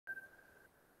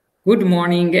Good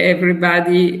morning,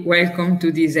 everybody. Welcome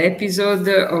to this episode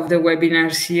of the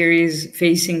webinar series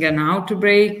Facing an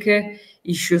Outbreak,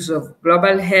 Issues of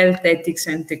Global Health, Ethics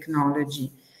and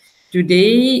Technology.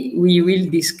 Today, we will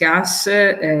discuss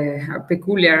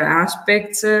peculiar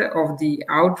aspects of the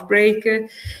outbreak.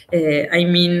 I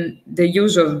mean, the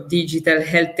use of digital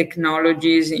health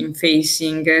technologies in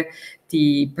facing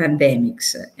the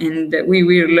pandemics. And we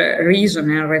will reason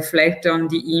and reflect on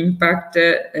the impact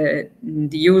the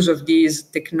use of these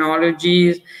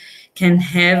technologies can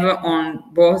have on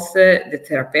both the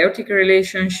therapeutic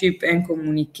relationship and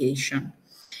communication.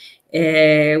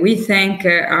 We thank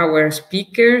our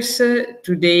speakers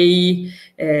today,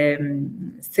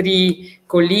 3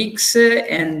 colleagues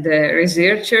and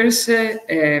researchers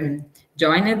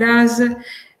joined us.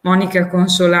 Monica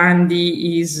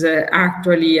Consolandi is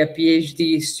actually a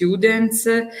PhD student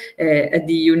at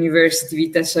the University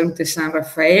Vita Salute San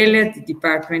Raffaele at the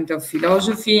Department of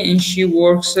Philosophy, and she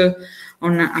works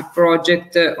on a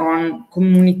project on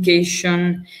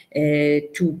communication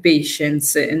to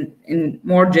patients and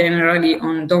more generally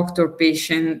on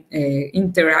doctor-patient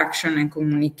interaction and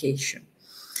communication.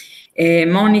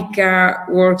 Monica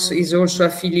is also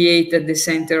affiliated at the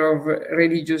Center of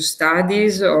Religious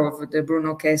Studies of the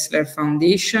Bruno Kessler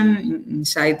Foundation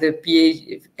inside the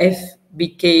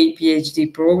FBK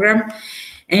PhD program,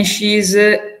 and she is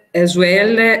as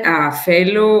well a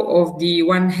fellow of the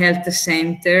One Health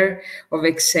Center of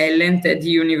Excellence at the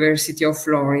University of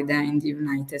Florida in the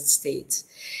United States.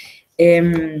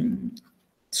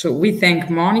 So we thank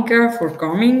Monica for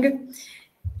coming.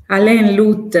 Alain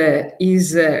Loute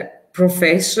is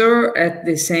professor at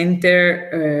the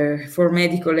Center for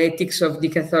Medical Ethics of the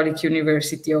Catholic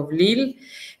University of Lille.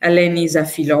 Alain is a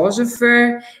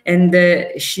philosopher, and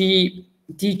she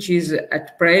teaches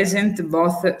at present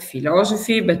both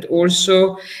philosophy but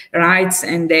also rights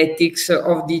and ethics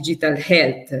of digital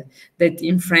health, that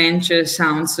in French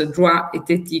sounds droit et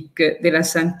éthique de la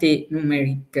santé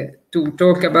numérique. To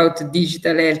talk about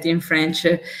digital health in French,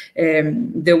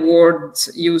 the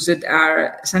words used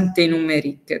are santé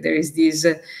numérique. There is this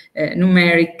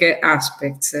numeric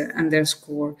aspects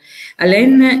underscore.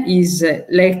 Alain is a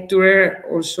lecturer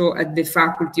also at the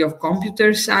Faculty of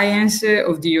Computer Science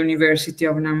of the University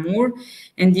of Namur,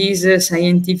 and is a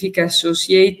scientific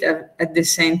associate at the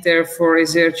Center for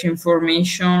Research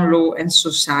Information, Law and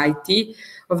Society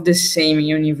of the same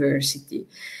university.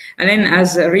 Alain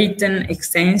has written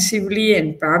extensively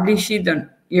and published on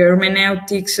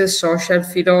hermeneutics, social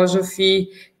philosophy,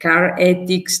 car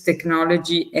ethics,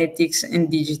 technology ethics,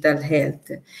 and digital health.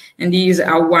 And he is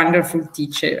a wonderful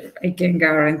teacher, I can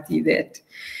guarantee that.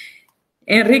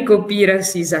 Enrico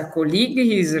Piras is a colleague.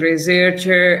 He is a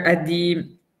researcher at the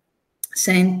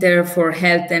Center for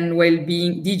Health and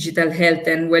Wellbeing, Digital Health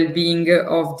and Wellbeing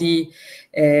of the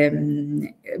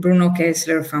Bruno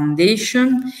Kessler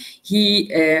Foundation.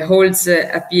 He holds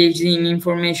a PhD in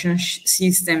Information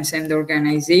Systems and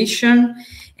Organization,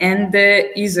 and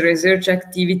his research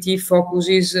activity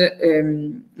focuses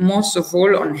most of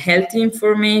all on health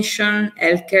information,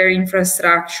 healthcare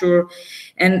infrastructure,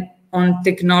 and on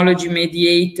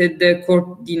technology-mediated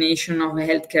coordination of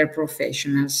healthcare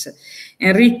professionals.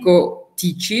 Enrico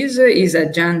teaches, is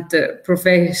adjunct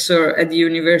professor at the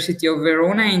University of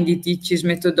Verona, and he teaches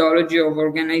methodology of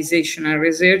organizational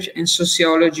research and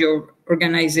sociology of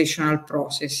organizational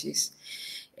processes.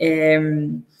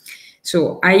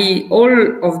 So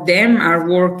all of them are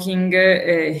working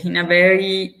in a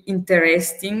very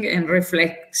interesting and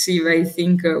reflexive, I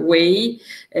think, way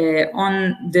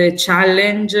on the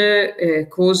challenge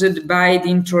caused by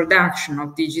the introduction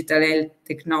of digital health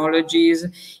technologies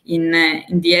in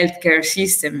the healthcare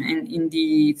system and in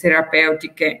the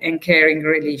therapeutic and caring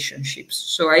relationships.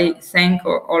 So I thank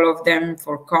all of them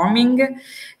for coming.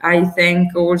 I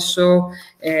thank also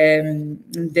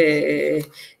the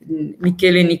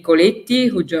Michele Nicoletti,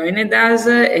 who joined us,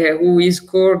 who is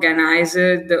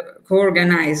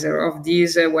co-organizer of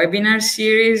this webinar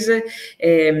series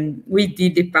with the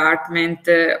Department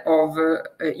of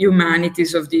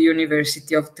Humanities of the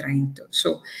University of Trento.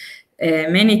 So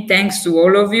many thanks to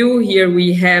all of you. Here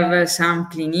we have some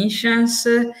clinicians,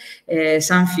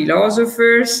 some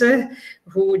philosophers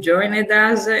who joined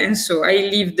us, and so I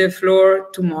leave the floor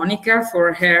to Monica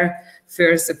for her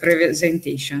first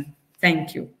presentation.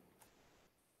 Thank you.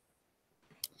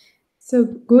 So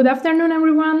good afternoon,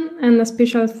 everyone, and a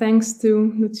special thanks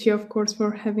to Lucia, of course, for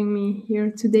having me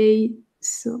here today.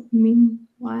 So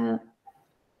meanwhile,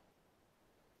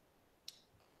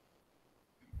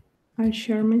 I'll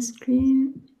share my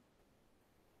screen.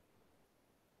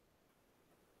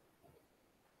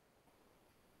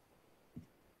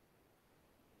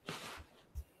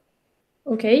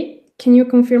 Okay, can you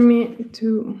confirm me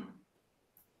to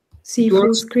see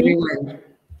full screen? Well.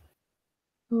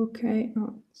 Okay.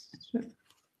 Oh,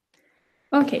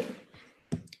 okay.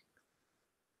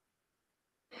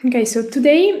 Okay, so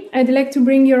today I'd like to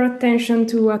bring your attention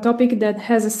to a topic that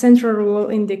has a central role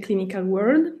in the clinical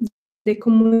world, the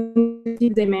community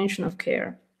dimension of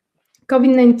care.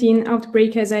 COVID-19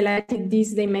 outbreak has highlighted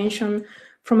this dimension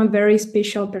from a very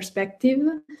special perspective.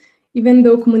 Even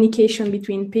though communication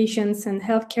between patients and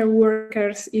healthcare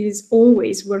workers is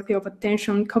always worthy of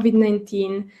attention,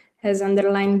 COVID-19 has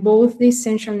underlined both the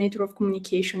essential nature of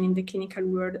communication in the clinical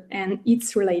world and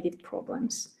its related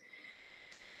problems.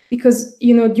 Because,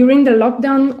 you know, during the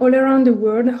lockdown all around the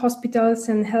world, hospitals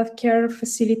and healthcare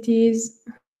facilities,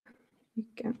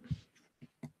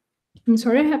 I'm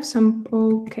sorry, I have some,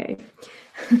 okay.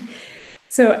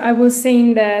 So I was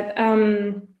saying that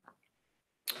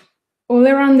all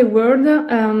around the world,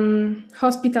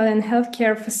 hospital and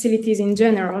healthcare facilities in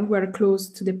general were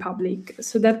closed to the public.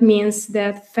 So that means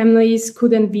that families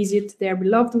couldn't visit their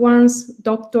beloved ones,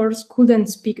 doctors couldn't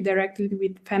speak directly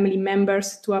with family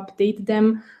members to update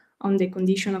them on the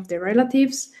condition of their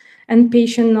relatives, and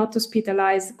patients not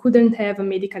hospitalized couldn't have a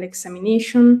medical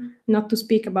examination, not to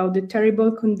speak about the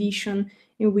terrible condition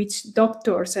in which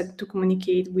doctors had to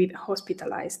communicate with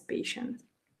hospitalized patients.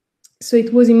 So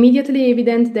it was immediately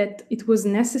evident that it was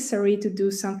necessary to do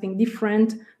something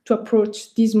different to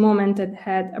approach this moment that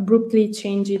had abruptly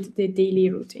changed the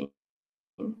daily routine.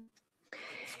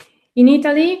 In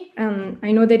Italy, and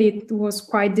I know that it was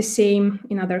quite the same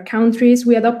in other countries,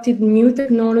 we adopted new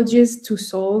technologies to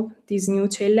solve this new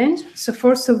challenge. So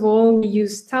first of all, we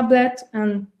used tablet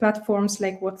and platforms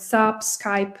like WhatsApp,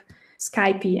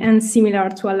 Skype, and similar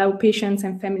to allow patients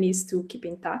and families to keep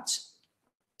in touch.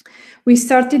 We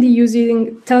started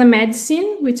using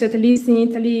telemedicine, which at least in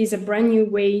Italy is a brand new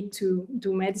way to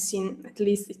do medicine, at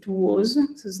least it was.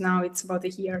 So now it's about a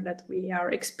year that we are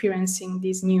experiencing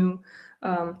this new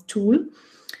tool.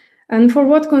 And for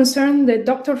what concerned the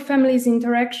doctor-families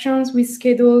interactions, we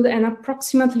scheduled an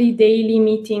approximately daily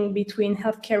meeting between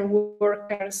healthcare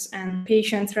workers and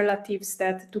patient relatives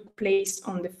that took place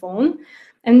on the phone.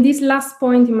 And this last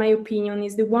point, in my opinion,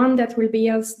 is the one that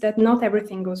reveals that not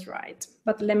everything goes right.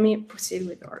 But let me proceed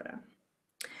with order.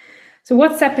 So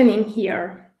what's happening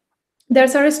here?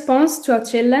 There's a response to a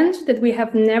challenge that we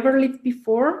have never lived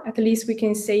before. At least we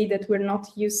can say that we're not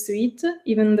used to it,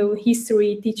 even though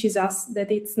history teaches us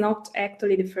that it's not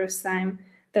actually the first time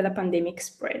that a pandemic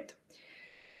spread.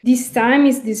 This time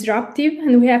is disruptive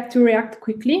and we have to react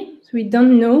quickly. So we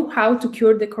don't know how to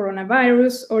cure the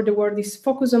coronavirus, or the world is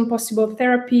focused on possible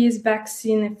therapies,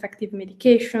 vaccine, effective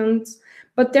medications.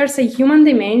 But there's a human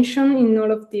dimension in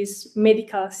all of this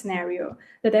medical scenario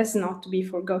that has not to be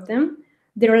forgotten.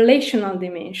 The relational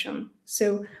dimension.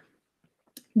 So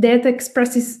that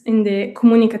expresses in the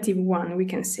communicative one, we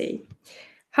can say.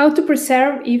 How to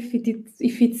preserve if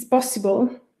it's possible,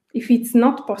 if it's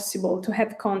not possible to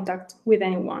have contact with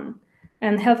anyone.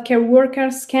 And healthcare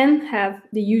workers can have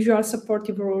the usual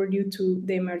supportive role due to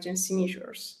the emergency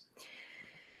measures.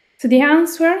 So the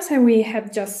answers that we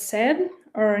have just said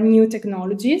are new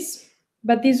technologies,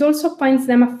 but this also points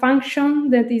them a function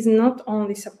that is not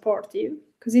only supportive,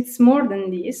 because it's more than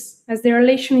this, as the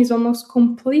relation is almost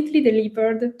completely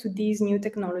delivered to these new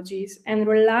technologies and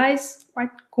relies quite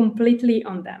completely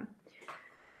on them.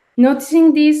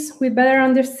 Noticing this, we better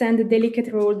understand the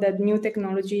delicate role that new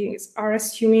technologies are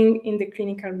assuming in the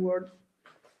clinical world,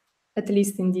 at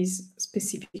least in this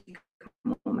specific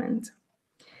moment.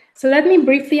 So let me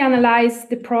briefly analyze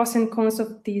the pros and cons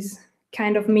of these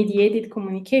kind of mediated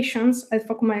communications. I'll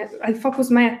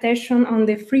focus my attention on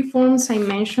the three forms I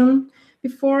mentioned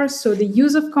before, so the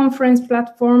use of conference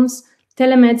platforms,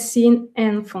 telemedicine,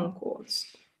 and phone calls.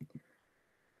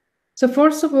 So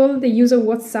first of all, the use of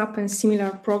WhatsApp and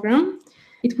similar program.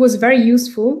 It was very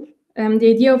useful. The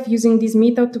idea of using this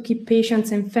method to keep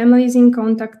patients and families in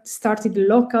contact started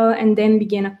local and then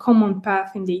began a common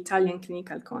path in the Italian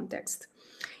clinical context.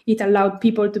 It allowed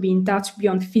people to be in touch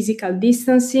beyond physical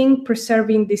distancing,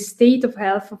 preserving the state of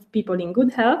health of people in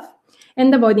good health,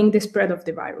 and avoiding the spread of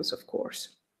the virus, of course.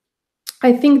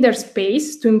 I think there's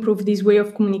space to improve this way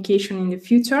of communication in the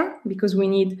future, because we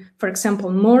need, for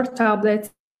example, more tablets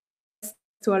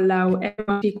to allow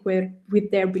everyone to speak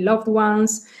with their beloved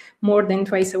ones more than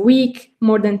twice a week,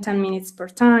 more than 10 minutes per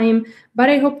time. But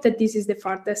I hope that this is the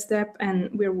furthest step, and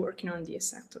we're working on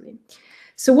this actually.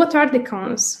 So what are the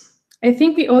cons? I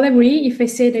think we all agree if I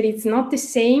say that it's not the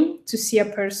same to see a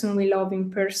person we love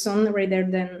in person rather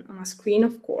than on a screen,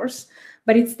 of course,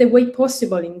 but it's the way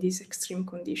possible in this extreme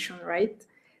condition, right?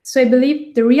 So I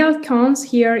believe the real cons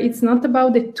here, it's not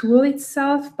about the tool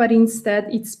itself, but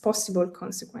instead its possible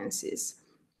consequences.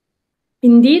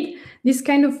 Indeed, this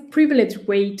kind of privileged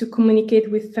way to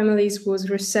communicate with families was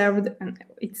reserved, and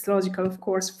it's logical, of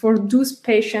course, for those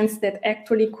patients that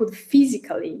actually could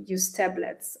physically use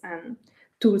tablets and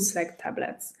tools like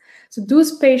tablets. So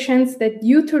those patients that,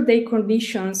 due to their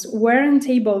conditions, weren't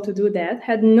able to do that,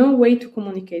 had no way to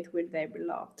communicate with their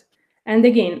beloved. And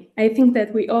again, I think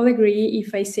that we all agree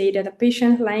if I say that a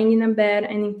patient lying in a bed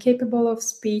and incapable of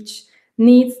speech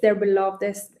needs their beloved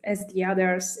as the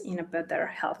others in a better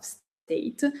health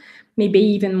state, maybe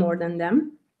even more than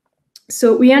them.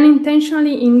 So we are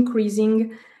intentionally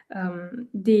increasing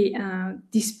the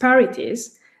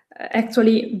disparities.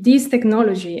 Actually, these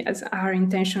technologies are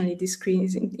intentionally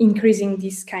increasing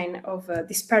this kind of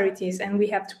disparities, and we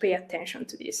have to pay attention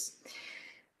to this.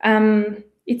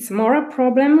 It's more a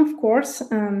problem, of course,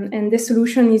 and the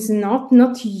solution is not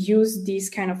to use this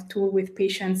kind of tool with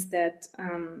patients that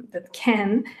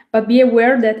can, but be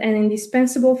aware that an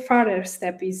indispensable further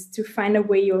step is to find a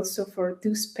way also for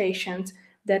those patients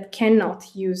that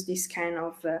cannot use this kind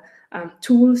of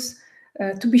tools,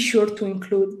 to be sure to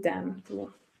include them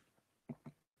too.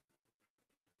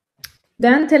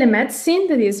 Then telemedicine,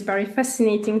 that is very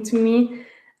fascinating to me.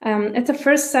 At the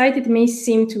first sight, it may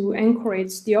seem to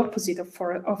encourage the opposite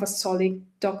of a solid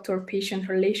doctor-patient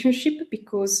relationship,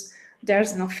 because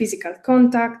there's no physical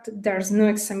contact, there's no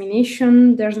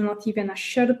examination, there's not even a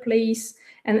shared place,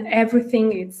 and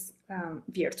everything is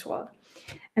virtual.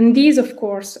 And these, of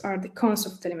course, are the cons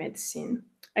of telemedicine.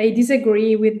 I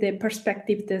disagree with the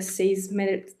perspective that says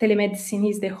telemedicine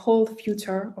is the whole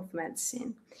future of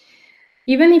medicine.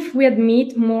 Even if we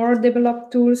admit more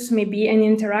developed tools, maybe an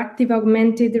interactive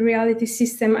augmented reality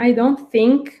system, I don't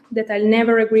think that I'll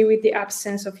never agree with the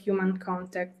absence of human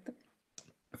contact,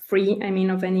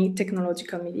 of any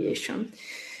technological mediation.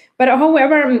 But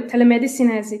however,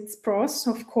 telemedicine has its pros,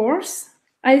 of course.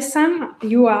 I sum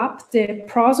you up the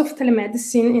pros of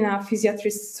telemedicine in a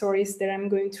physiatrist stories that I'm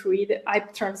going to read.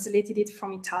 I've translated it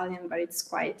from Italian, but it's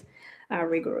quite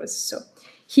rigorous. So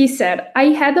he said, I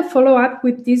had a follow-up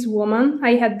with this woman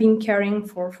I had been caring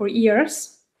for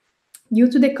years. Due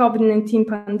to the COVID-19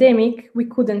 pandemic, we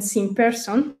couldn't see in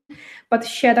person, but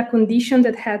she had a condition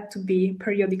that had to be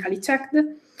periodically checked.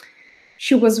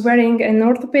 She was wearing an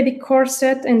orthopedic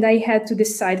corset, and I had to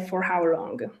decide for how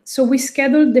long. So we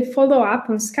scheduled the follow-up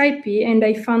on Skype, and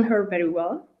I found her very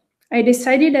well. I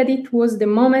decided that it was the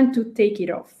moment to take it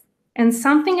off. And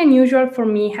something unusual for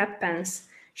me happens.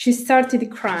 She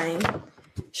started crying.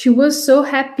 She was so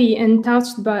happy and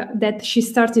touched by that she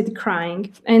started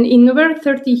crying. And in over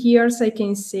 30 years, I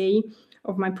can say,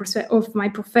 of my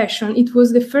profession, it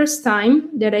was the first time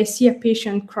that I see a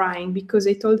patient crying because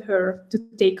I told her to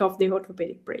take off the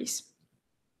orthopedic brace.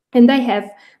 And I have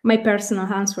my personal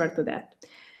answer to that.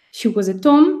 She was at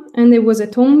home, and I was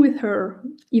at home with her,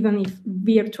 even if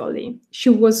virtually. She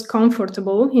was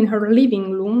comfortable in her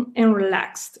living room and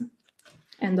relaxed.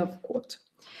 End of quote.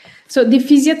 So the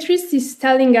physiatrist is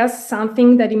telling us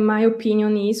something that, in my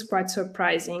opinion, is quite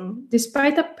surprising.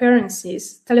 Despite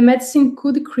appearances, telemedicine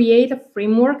could create a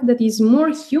framework that is more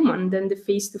human than the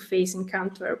face-to-face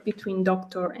encounter between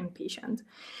doctor and patient,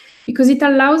 because it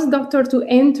allows doctor to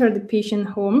enter the patient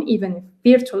home, even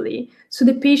if virtually, so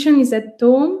the patient is at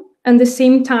home, and at the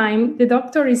same time, the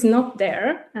doctor is not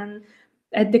there, and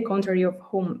at the contrary of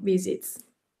home visits.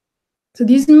 So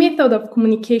this method of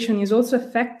communication is also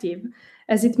effective,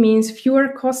 as it means fewer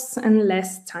costs and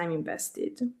less time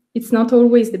invested. It's not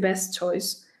always the best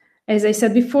choice. As I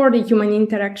said before, the human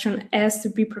interaction has to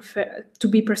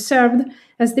be preserved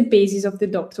as the basis of the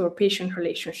doctor-patient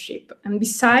relationship. And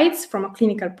besides, from a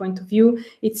clinical point of view,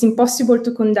 it's impossible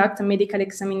to conduct a medical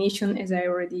examination, as I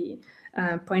already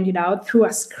pointed out, through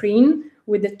a screen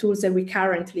with the tools that we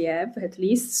currently have, at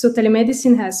least. So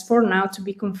telemedicine has, for now, to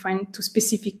be confined to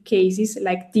specific cases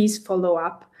like this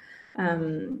follow-up,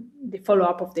 the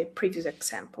follow-up of the previous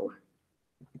example.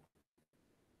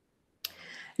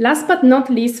 Last but not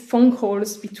least, phone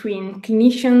calls between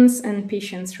clinicians and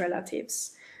patients'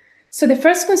 relatives. So the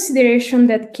first consideration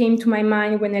that came to my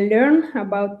mind when I learned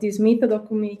about this method of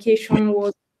communication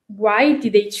was, why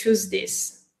did they choose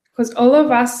this? Because all of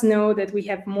us know that we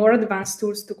have more advanced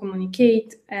tools to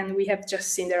communicate, and we have just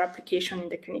seen their application in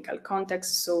the clinical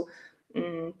context. So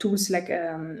tools like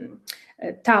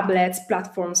tablets,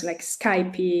 platforms like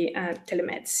Skype,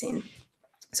 telemedicine.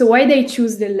 So why they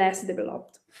choose the less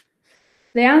developed?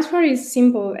 The answer is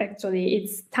simple, actually.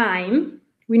 It's time.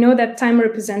 We know that time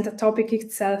represents a topic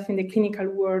itself in the clinical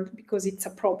world because it's a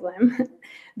problem.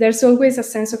 There's always a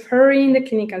sense of hurry in the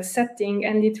clinical setting,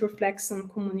 and it reflects on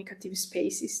communicative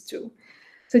spaces too.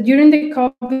 So during the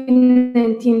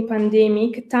COVID-19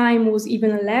 pandemic, time was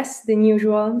even less than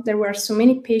usual. There were so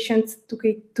many patients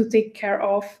to take care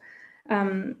of.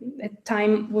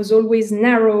 Time was always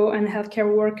narrow, and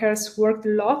healthcare workers worked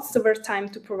lots of overtime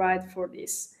to provide for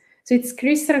this. So it's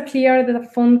crystal clear that a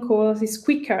phone call is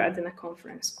quicker than a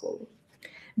conference call.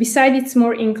 Besides, it's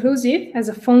more inclusive, as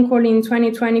a phone call in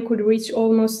 2020 could reach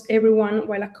almost everyone,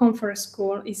 while a conference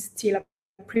call is still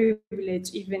a privilege,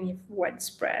 even if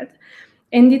widespread.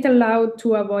 And it allowed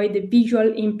to avoid the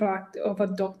visual impact of a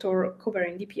doctor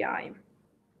covering the PI.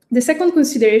 The second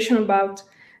consideration about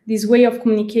this way of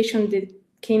communication that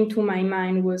came to my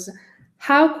mind was,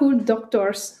 how could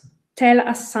doctors tell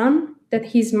a son that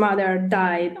his mother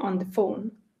died on the phone,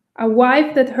 a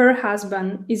wife that her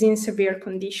husband is in severe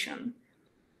condition?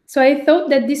 So I thought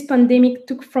that this pandemic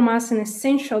took from us an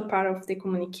essential part of the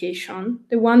communication,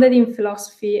 the one that in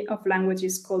philosophy of language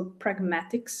is called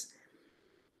pragmatics.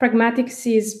 Pragmatics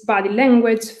is body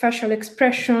language, facial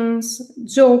expressions,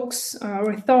 jokes,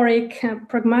 rhetoric.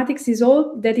 Pragmatics is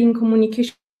all that in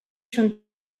communication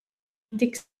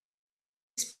takes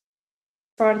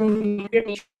part in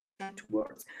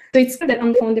words. So it's clear that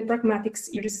on the phone, the pragmatics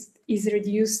is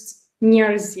reduced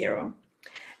near zero.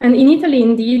 And in Italy,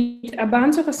 indeed, a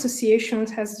bunch of associations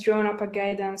has drawn up a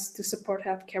guidance to support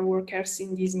healthcare workers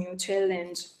in this new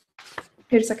challenge.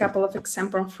 Here's a couple of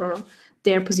examples from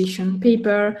their position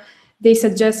paper. They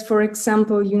suggest, for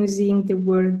example, using the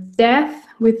word death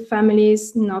with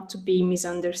families not to be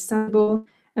misunderstandable.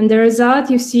 And the result,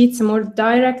 you see, it's a more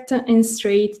direct and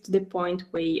straight to the point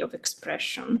way of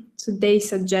expression. So they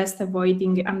suggest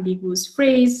avoiding ambiguous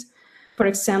phrase. For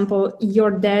example, your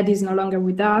dad is no longer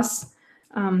with us,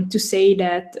 to say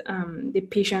that the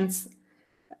patient's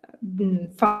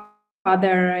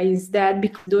father is dead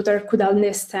because the daughter could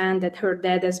understand that her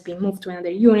dad has been moved to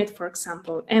another unit, for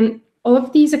example. And all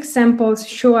of these examples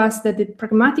show us that the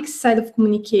pragmatic side of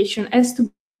communication has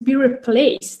to be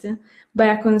replaced by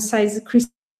a concise,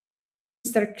 crystal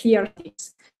clear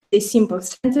things, the simple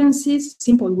sentences,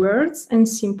 simple words, and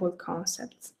simple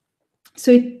concepts.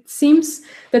 So it seems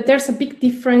that there's a big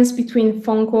difference between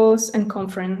phone calls and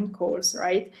conference calls,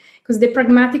 right? Because the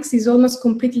pragmatics is almost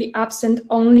completely absent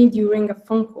only during a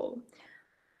phone call.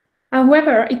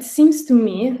 However, it seems to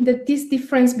me that this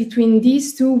difference between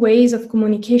these two ways of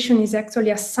communication is actually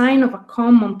a sign of a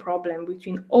common problem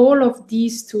between all of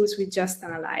these tools we just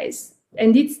analyzed.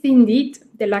 And it's indeed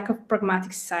the lack of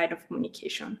pragmatic side of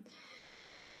communication.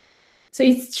 So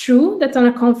it's true that on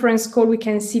a conference call, we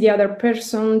can see the other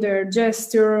person, their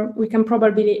gesture, we can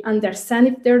probably understand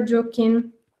if they're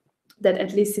joking, that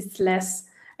at least it's less,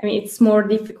 it's more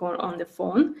difficult on the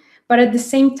phone. But at the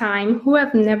same time, who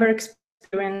have never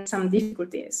experienced some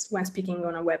difficulties when speaking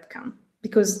on a webcam?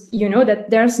 Because you know that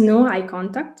there's no eye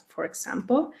contact, for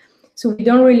example, so we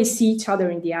don't really see each other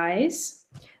in the eyes.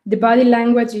 The body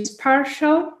language is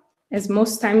partial, as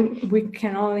most time we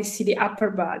can only see the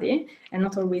upper body and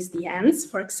not always the hands,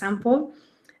 for example.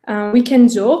 We can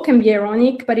joke and be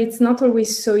ironic, but it's not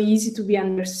always so easy to be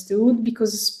understood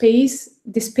because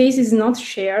the space is not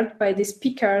shared by the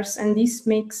speakers, and this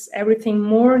makes everything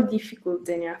more difficult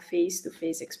than a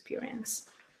face-to-face experience.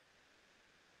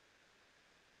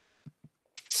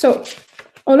 So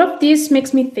all of this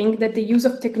makes me think that the use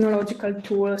of technological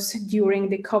tools during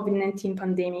the COVID-19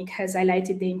 pandemic has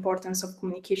highlighted the importance of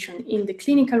communication in the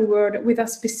clinical world with a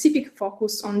specific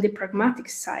focus on the pragmatic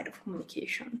side of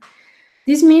communication.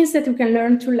 This means that we can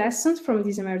learn 2 lessons from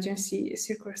these emergency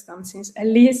circumstances, at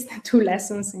least 2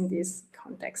 lessons in this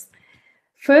context.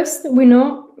 First, we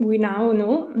now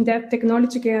know that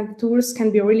technological tools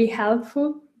can be really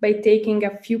helpful by taking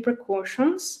a few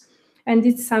precautions. And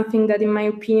it's something that, in my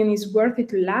opinion, is worth it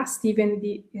to last even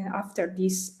after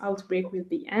this outbreak will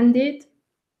be ended.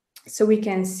 So we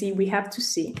have to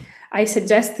see. I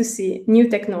suggest to see new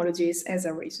technologies as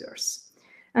a resource.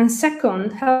 And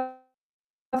second,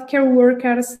 healthcare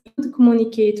workers good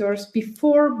communicators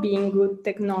before being good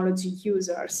technology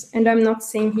users. And I'm not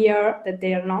saying here that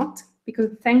they are not,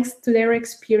 because thanks to their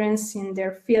experience in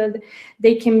their field,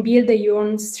 they can build their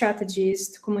own strategies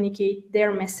to communicate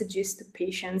their messages to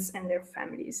patients and their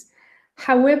families.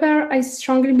 However, I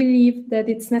strongly believe that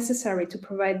it's necessary to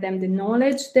provide them the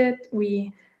knowledge that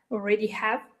we already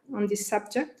have on this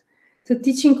subject. So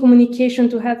teaching communication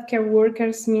to healthcare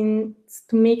workers means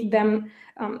to make them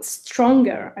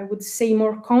stronger, I would say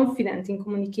more confident in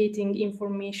communicating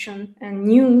information and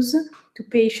news to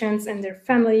patients and their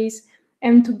families.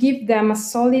 and to give them a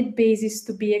solid basis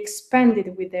to be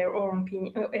expanded with their own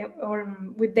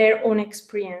opinion, with their own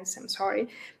experience. I'm sorry.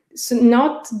 So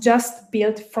not just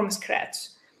built from scratch.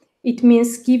 It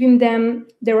means giving them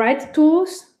the right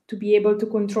tools to be able to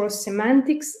control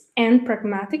semantics and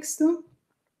pragmatics too.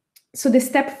 So the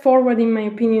step forward, in my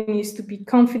opinion, is to be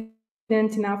confident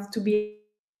enough to be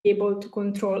able to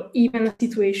control even a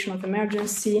situation of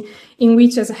emergency in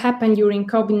which, as happened during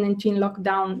COVID-19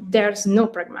 lockdown, there's no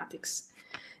pragmatics.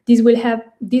 This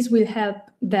will help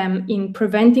them in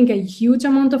preventing a huge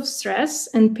amount of stress,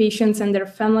 and patients and their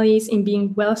families in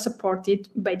being well supported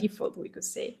by default, we could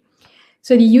say.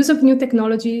 So the use of new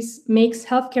technologies makes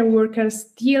healthcare workers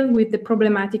deal with the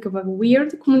problematic of a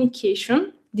weird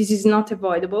communication. This is not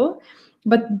avoidable,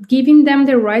 but giving them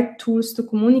the right tools to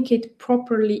communicate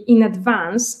properly in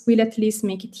advance will at least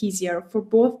make it easier for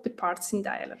both the parts in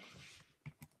dialogue.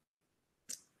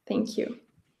 Thank you.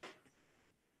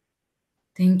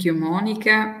 Thank you,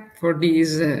 Monica, for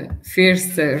this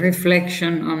first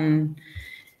reflection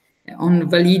on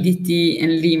validity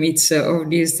and limits of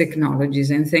these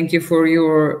technologies. And thank you for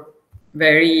your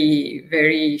very,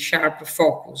 very sharp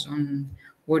focus on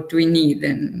what we need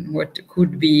and what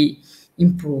could be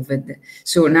improved.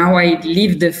 So now I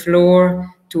leave the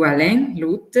floor to Alain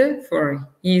Loute for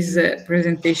his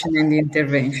presentation and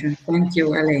intervention. Thank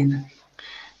you, Alain.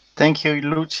 Thank you,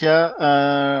 Lucia.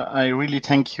 I really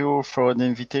thank you for the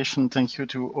invitation. Thank you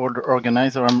to all the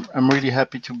organizers. I'm really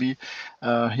happy to be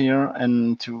here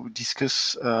and to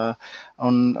discuss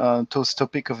on those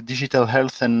topic of digital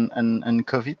health and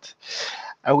COVID.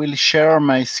 I will share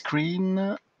my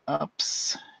screen.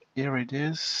 Oops, here it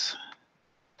is.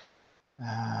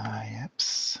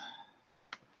 Yeps.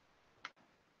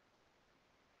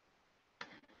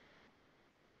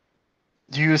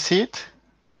 Do you see it?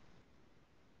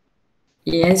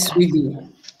 Yes, we do.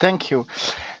 Thank you.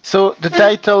 So the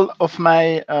title of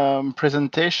my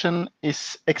presentation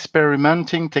is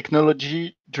Experimenting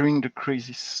Technology During the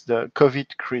Crisis, the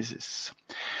COVID crisis.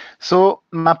 So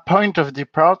my point of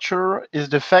departure is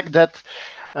the fact that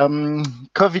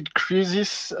COVID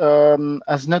crisis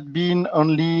has not been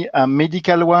only a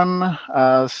medical one,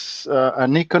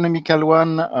 an economical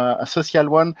one, a social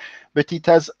one, but it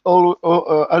has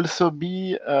also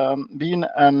been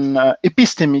an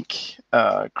epistemic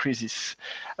crisis.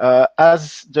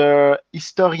 As the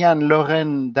historian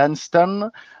Lauren Dunstan,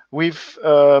 with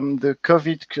the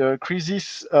COVID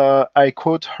crisis, I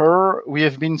quote her, "We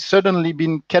have been suddenly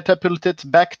been catapulted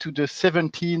back to the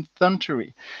 17th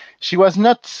century." She was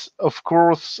not, of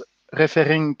course,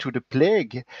 referring to the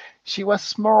plague. She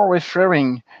was more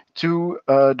referring to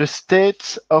the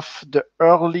state of the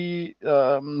early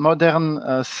modern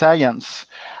science,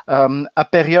 a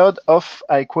period of,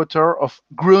 I quote her, of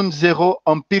ground zero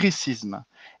empiricism,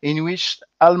 in which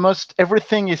almost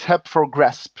everything is up for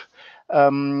grasp.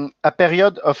 A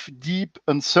period of deep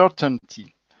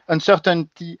uncertainty.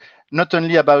 Uncertainty not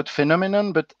only about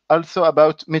phenomenon, but also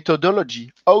about methodology,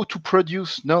 how to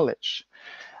produce knowledge.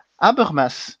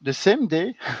 Habermas, the same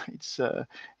day, it's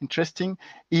interesting,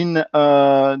 in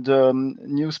the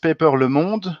newspaper Le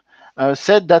Monde,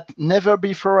 said that never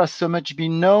before has so much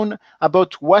been known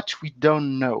about what we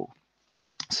don't know.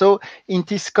 So in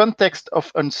this context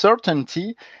of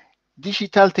uncertainty,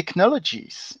 digital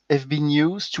technologies have been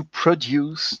used to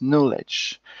produce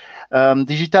knowledge.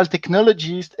 Digital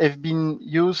technologies have been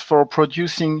used for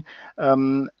producing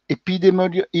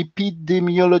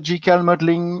epidemiological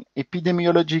modeling,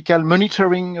 epidemiological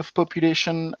monitoring of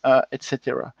population,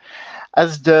 etc.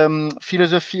 As the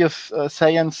philosophy of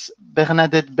science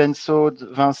Bernadette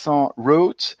Bensaud-Vincent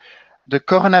wrote, the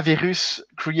coronavirus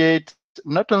creates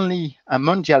not only a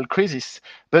mondial crisis,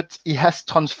 but it has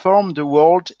transformed the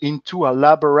world into a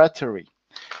laboratory.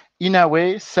 In a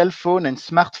way, cell phone and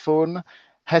smartphone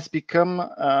has become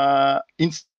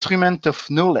instrument of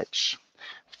knowledge.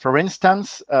 For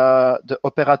instance, the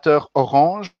operator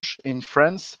Orange in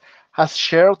France has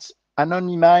shared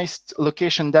anonymized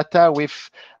location data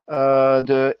with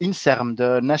the INSERM,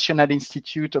 the National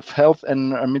Institute of Health and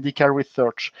Medical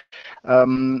Research.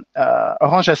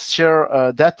 Orange has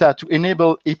shared data to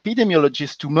enable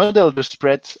epidemiologists to model the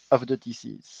spread of the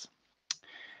disease.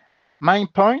 My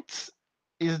point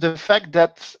is the fact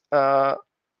that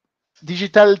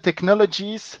digital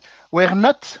technologies were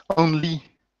not only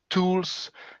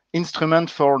tools,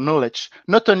 instruments for knowledge,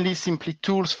 not only simply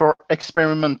tools for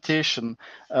experimentation.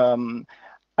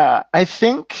 I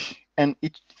think, and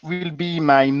it will be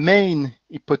my main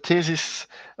hypothesis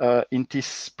in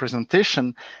this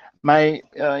presentation, my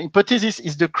hypothesis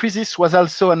is the crisis was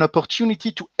also an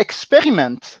opportunity to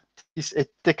experiment these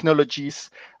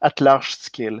technologies at large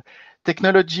scale,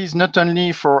 technologies not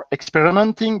only for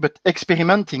experimenting, but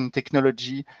experimenting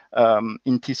technology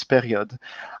in this period.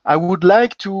 I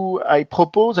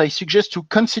suggest to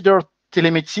consider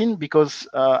telemedicine because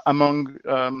among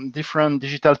different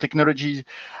digital technologies,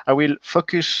 I will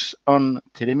focus on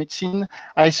telemedicine.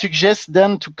 I suggest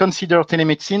then to consider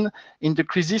telemedicine in the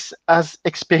crisis as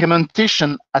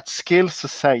experimentation at scale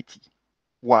society.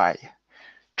 Why?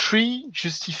 3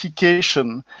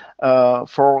 justifications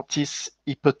for this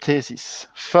hypothesis.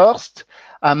 First,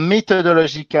 a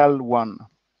methodological one.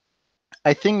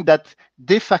 I think that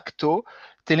de facto,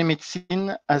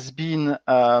 telemedicine has been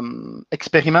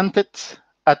experimented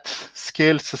at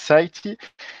scale society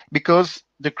because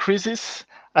the crisis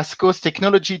has caused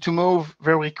technology to move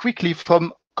very quickly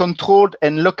from controlled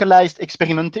and localized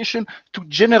experimentation to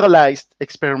generalized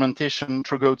experimentation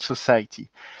throughout society.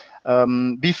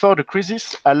 Before the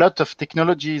crisis, a lot of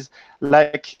technologies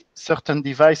like certain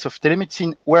devices of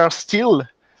telemedicine were still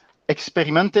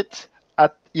experimented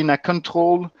in a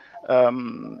control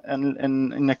and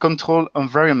in a control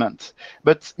environment.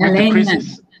 But with the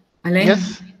crisis, Alain,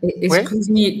 yes, excuse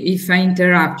me if I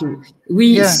interrupt you.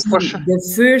 We see the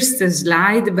first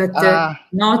slide, but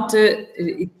not.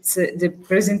 The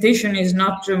presentation is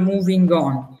not moving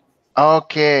on.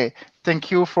 Okay,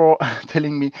 thank you for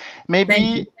telling me.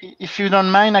 Maybe if you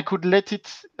don't mind, I could let it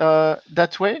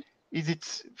that way. Is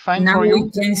it fine now for you? Now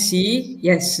we can see.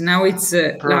 Yes, now it's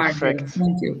larger.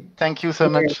 Thank you. Thank you so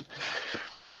much.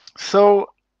 So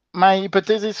my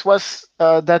hypothesis was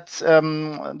that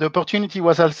the opportunity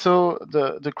was also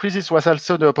the crisis was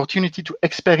also the opportunity to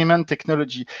experiment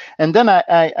technology, and then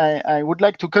I would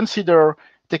like to consider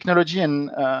technology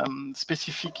and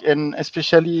specific and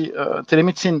especially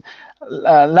telemedicine,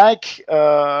 I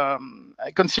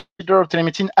consider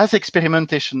telemedicine as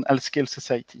experimentation at scale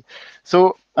society.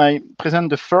 So I present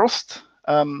the first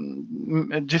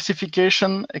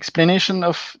justification, explanation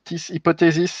of this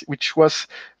hypothesis, which was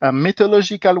a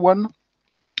methodological one.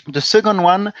 The second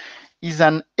one is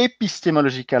an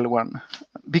epistemological one,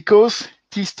 because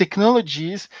these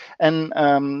technologies and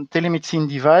telemedicine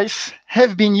devices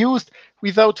have been used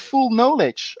without full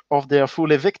knowledge of their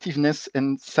full effectiveness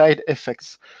and side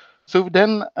effects. So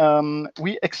then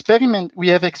we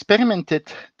have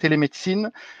experimented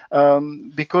telemedicine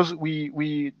because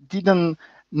we didn't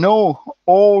know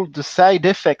all the side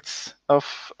effects of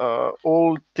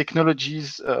all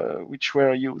technologies which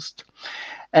were used.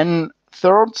 And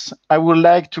third, I would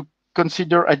like to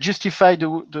justify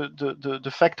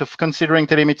the fact of considering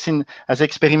telemedicine as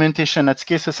experimentation at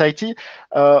scale society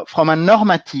from a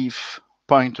normative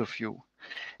point of view,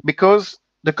 because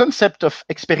the concept of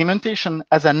experimentation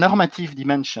as a normative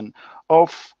dimension or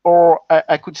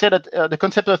I could say that the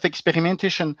concept of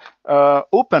experimentation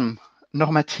open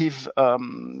normative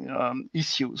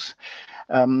issues.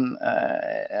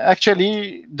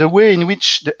 Actually, the way in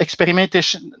which the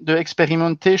experimentation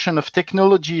of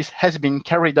technologies has been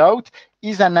carried out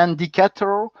is an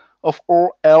indicator of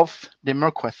our health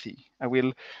democracy. I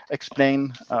will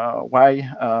explain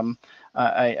why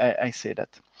I say that.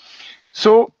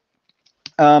 So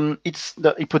it's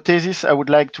the hypothesis I would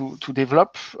like to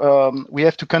develop. We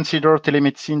have to consider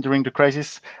telemedicine during the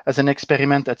crisis as an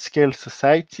experiment at scale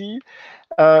society.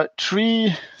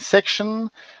 3 sections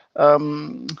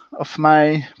of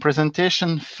my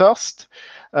presentation. First,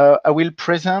 I will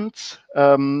present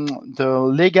the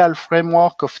legal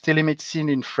framework of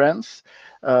telemedicine in France.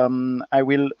 I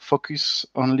will focus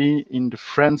only in the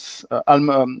France,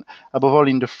 above all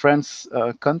in the France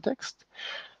context.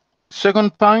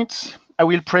 Second point, I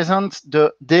will present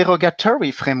the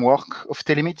derogatory framework of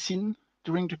telemedicine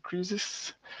during the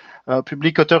crisis.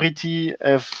 Public authority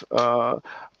have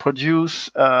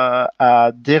produced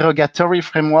a derogatory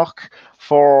framework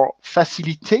for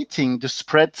facilitating the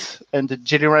spread and the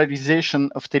generalization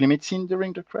of telemedicine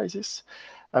during the crisis.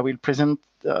 I will present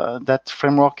that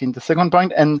framework in the second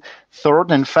point. And third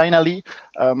and finally,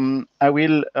 I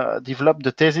will develop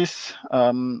the thesis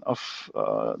of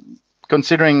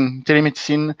considering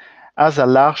telemedicine as a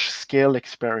large-scale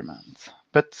experiment.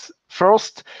 But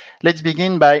first, let's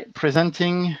begin by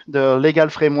presenting the legal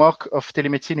framework of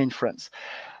telemedicine in France.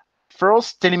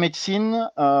 First, telemedicine,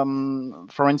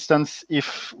 for instance,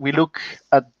 if we look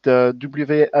at the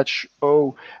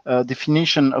WHO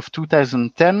definition of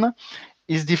 2010,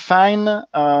 is defined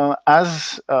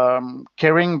as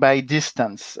caring by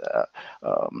distance.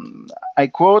 I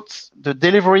quote, the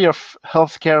delivery of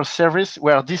healthcare service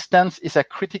where distance is a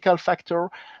critical factor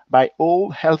by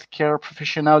all healthcare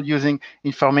professionals using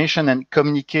information and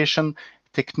communication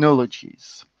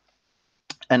technologies.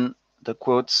 And the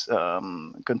quotes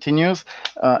continues,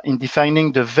 in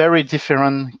defining the very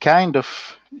different kind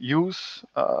of use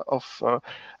of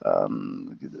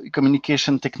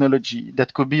communication technology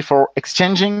that could be for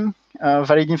exchanging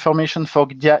valid information for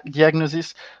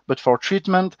diagnosis, but for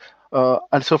treatment,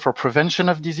 also for prevention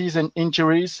of disease and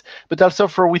injuries, but also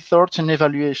for research and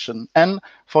evaluation, and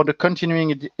for the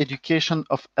continuing education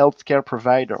of healthcare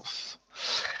providers.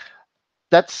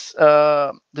 That's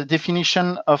the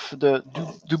definition of the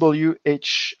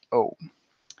WHO.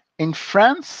 In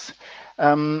France,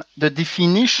 the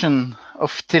definition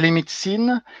of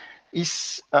telemedicine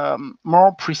is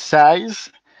more precise,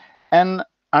 and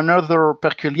another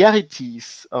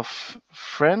peculiarities of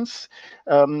France,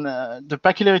 the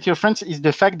peculiarity of France is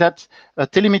the fact that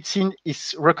telemedicine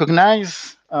is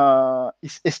recognized,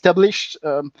 is established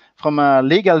from a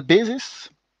legal basis.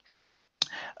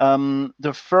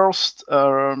 The first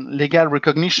legal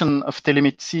recognition of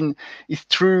telemedicine is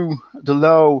through the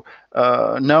law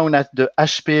known as the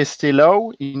HPST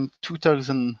law in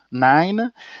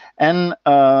 2009, and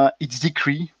its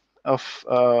decree of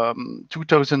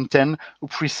 2010 who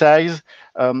precise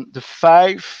the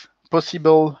 5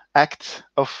 possible acts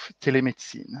of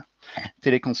telemedicine: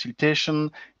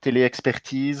 téléconsultation,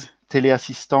 téléexpertise,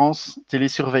 téléassistance,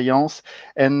 télésurveillance,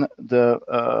 and the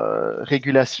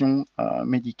regulation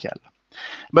médicale.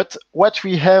 But what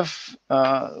we have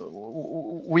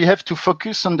to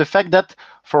focus on the fact that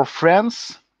for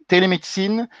France,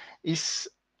 telemedicine is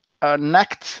an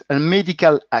act, a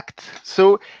medical act.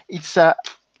 So it's a,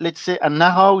 let's say, a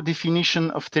narrow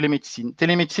definition of telemedicine.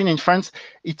 Telemedicine in France,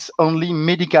 it's only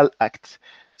medical act.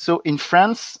 So in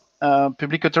France,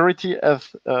 public authority have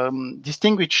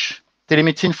distinguished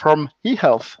telemedicine from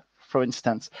e-health, for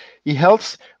instance.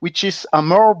 E-health, which is a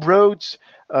more broad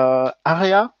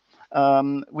area,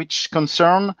 which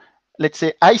concern, let's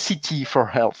say, ICT for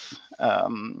health.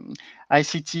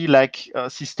 ICT like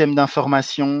système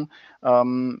d'information,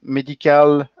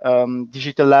 medical,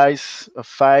 digitalized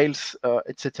files,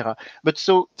 etc. But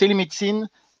so telemedicine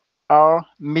are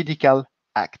medical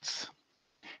acts.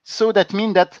 So that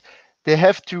means that they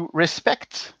have to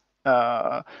respect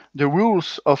the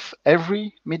rules of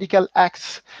every medical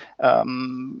act.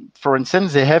 For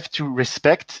instance, they have to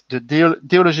respect the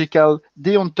deontological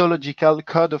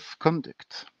code of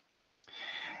conduct.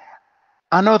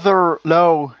 Another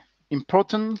law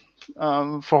important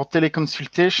for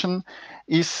teleconsultation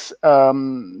is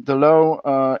the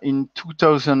law in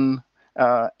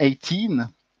 2018,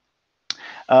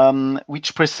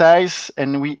 which precise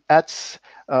and we add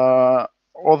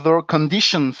other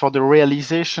condition for the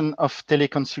realization of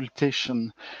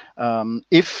teleconsultation,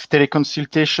 if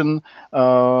teleconsultation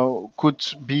could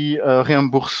be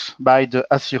reimbursed by the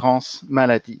assurance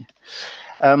maladie.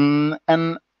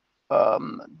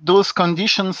 Those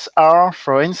conditions are,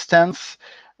 for instance,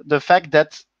 the fact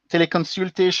that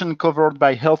teleconsultation covered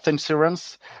by health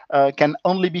insurance can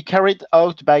only be carried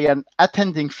out by an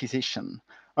attending physician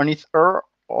on his or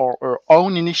her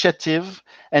own initiative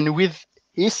and with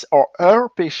his or her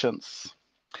patients.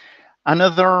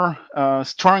 Another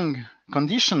strong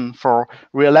condition for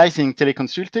realizing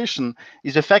teleconsultation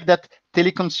is the fact that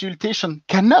teleconsultation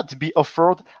cannot be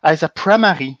offered as a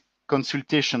primary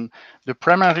consultation. The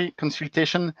primary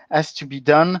consultation has to be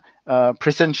done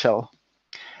presential.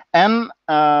 And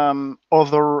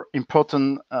other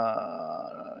important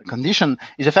condition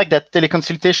is the fact that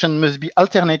teleconsultation must be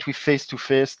alternate with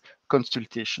face-to-face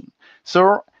consultation.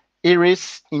 So here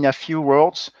is, in a few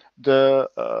words, the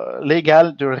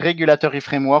regulatory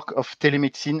framework of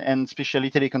telemedicine and especially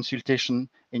teleconsultation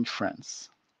in France.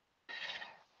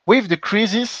 With the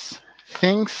crisis,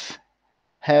 things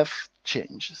have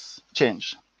changed.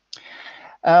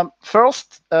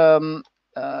 First,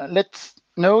 let's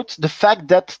note the fact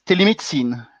that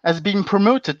telemedicine has been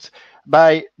promoted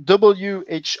by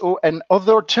WHO and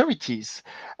other charities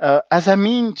as a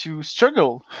mean to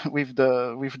struggle with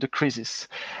the crisis,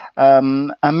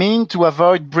 a mean to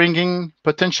avoid bringing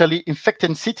potentially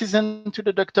infected citizens to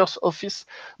the doctor's office,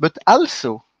 but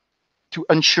also to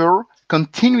ensure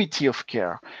continuity of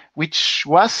care, which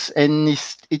was and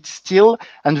is it's still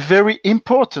a very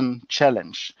important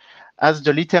challenge. As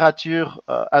the literature,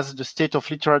 as the state of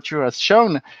literature has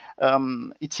shown,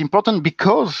 it's important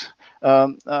because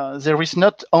there is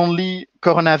not only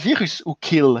coronavirus who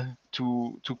kill,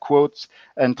 to quote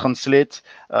and translate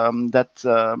that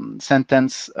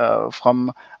sentence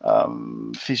from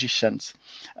physicians.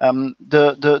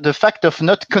 The fact of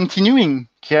not continuing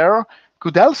care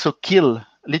could also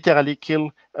literally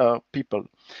kill people.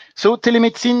 So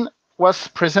telemedicine was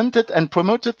presented and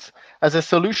promoted as a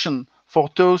solution for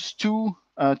those two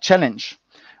challenges: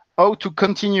 how to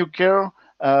continue care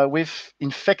with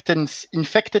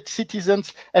infected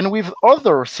citizens and with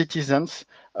other citizens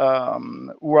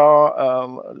who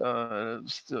are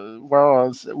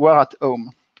at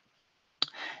home.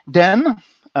 Then,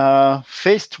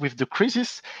 faced with the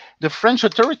crisis, the French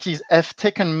authorities have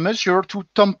taken measures to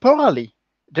temporarily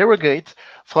derogate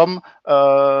from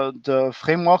the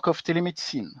framework of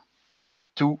telemedicine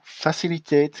to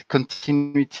facilitate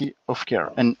continuity of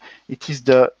care. And it is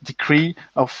the decree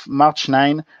of March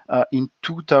 9 in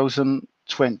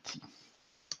 2020.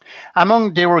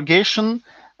 Among derogation,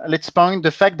 let's point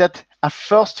the fact that a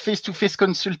first face-to-face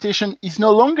consultation is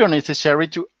no longer necessary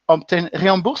to obtain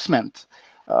reimbursement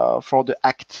for the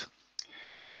act.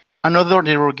 Another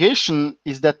derogation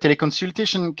is that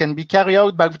teleconsultation can be carried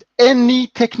out by any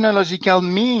technological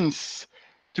means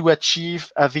to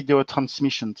achieve a video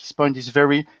transmission. This point is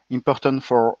very important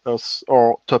for us,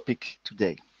 our topic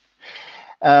today.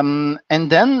 And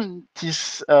then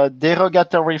this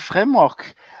derogatory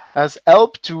framework has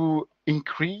helped to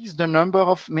increase the number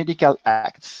of medical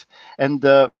acts, and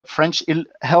the French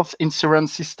health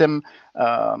insurance system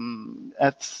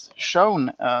has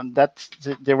shown that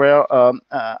there were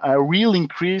a real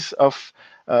increase of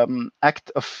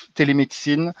acts of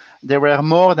telemedicine. There were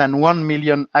more than 1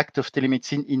 million acts of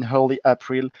telemedicine in early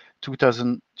April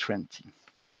 2020.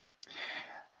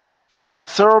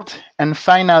 Third and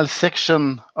final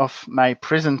section of my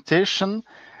presentation,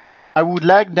 I would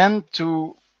like then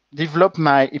to develop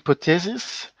my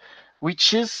hypothesis,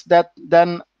 which is that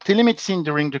then telemedicine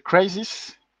during the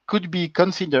crisis could be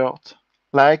considered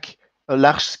like a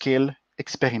large-scale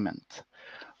experiment.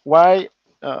 Why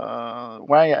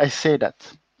I say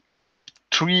that?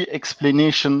 3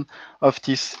 explanations of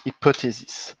this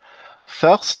hypothesis.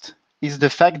 First is the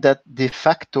fact that de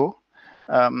facto,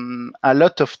 a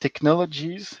lot of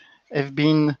technologies have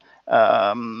been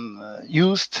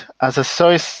used as a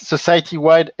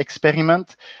society-wide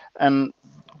experiment, and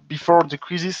before the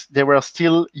crisis, they were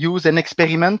still used and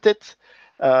experimented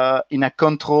in a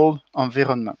controlled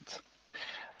environment.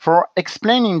 For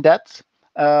explaining that,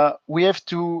 we have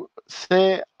to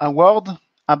say a word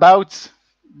about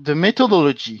the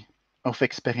methodology of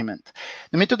experiment.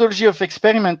 The methodology of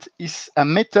experiment is a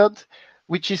method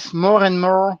which is more and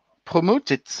more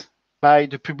promoted by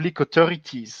the public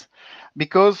authorities,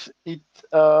 because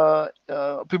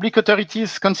public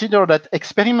authorities consider that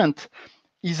experiment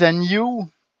is a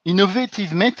new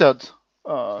innovative method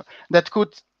that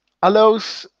could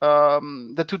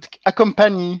that would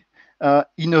accompany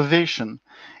innovation.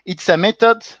 It's a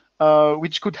method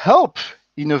which could help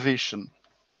innovation.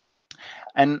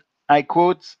 And I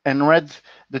quote and read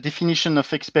the definition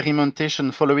of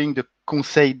experimentation following the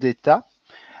Conseil d'État.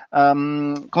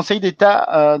 Conseil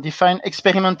d'État define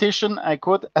experimentation, I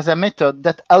quote, as a method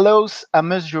that allows a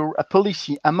measure, a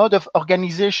policy, a mode of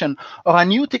organization, or a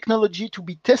new technology to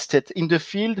be tested in the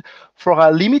field for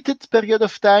a limited period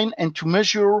of time and to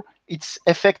measure its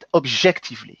effect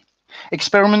objectively.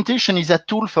 Experimentation is a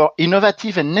tool for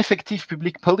innovative and effective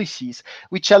public policies,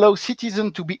 which allow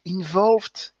citizens to be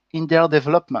involved in their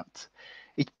development.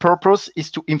 Its purpose is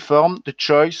to inform the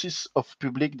choices of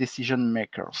public decision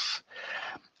makers.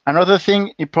 Another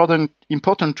thing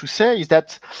important to say is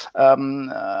that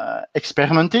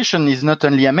experimentation is not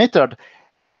only a method,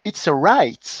 it's a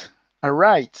right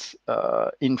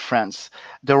in France.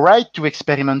 The right to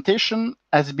experimentation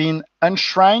has been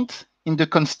enshrined in the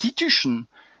Constitution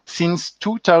since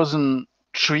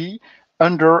 2003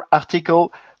 under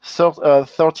Article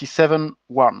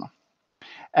 37(1).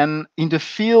 And in the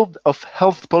field of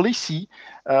health policy,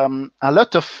 a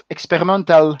lot of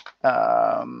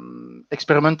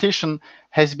experimentation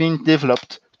has been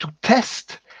developed to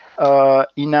test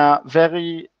in a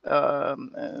very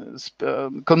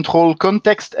controlled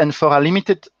context and for a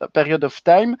limited period of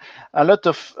time. A lot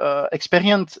of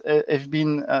experience have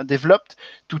been developed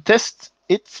to test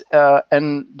it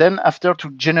and then after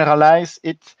to generalize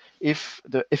it if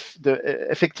the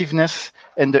effectiveness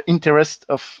and the interest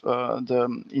of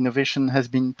the innovation has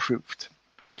been proved.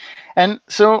 And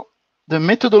so the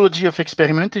methodology of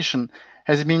experimentation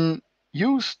has been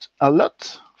used a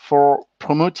lot for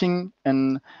promoting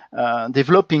and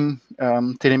developing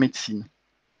telemedicine.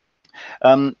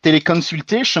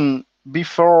 Teleconsultation,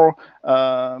 before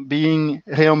being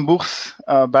reimbursed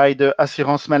by the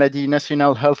Assurance Maladie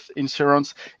National Health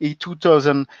Insurance in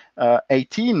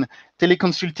 2018,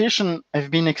 teleconsultation have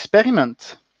been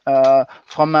experimented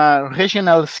from a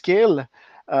regional scale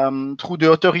through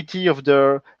the authority of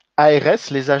the ARS,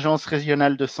 les Agences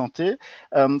Régionales de Santé.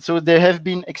 So they have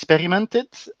been experimented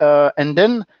and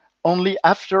then only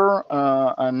after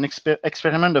an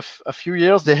experiment of a few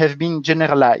years, they have been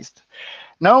generalized.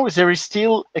 Now there is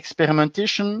still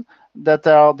experimentation that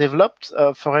are developed,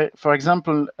 for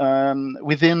example,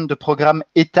 within the program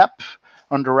ETAP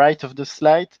on the right of the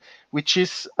slide, which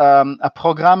is a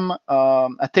program,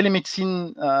 a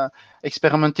telemedicine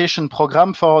experimentation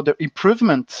program for the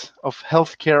improvement of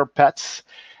healthcare paths.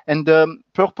 And the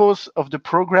purpose of the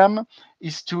program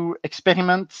is to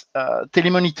experiment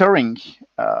telemonitoring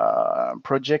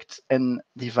projects and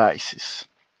devices.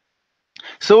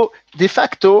 So de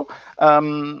facto,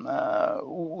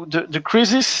 the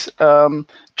crisis,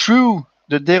 through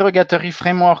the derogatory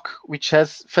framework, which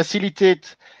has facilitated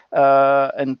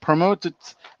and promoted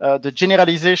the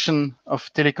generalization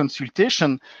of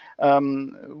teleconsultation,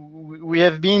 we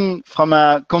have been from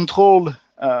a controlled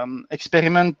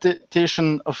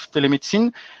experimentation of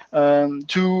telemedicine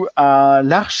to a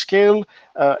large-scale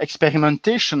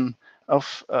experimentation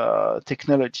of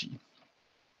technology.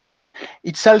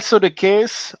 It's also the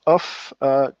case of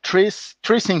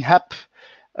tracing app.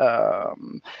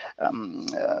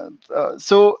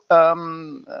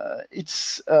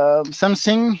 It's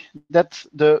something that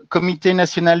the Comité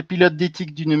National Pilote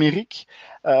d'éthique du numérique,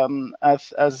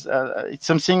 it's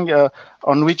something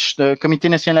on which the Comité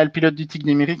National Pilote d'éthique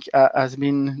du numérique has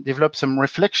been developed some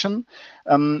reflection,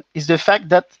 is the fact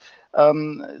that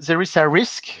there is a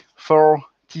risk for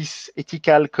this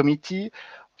ethical committee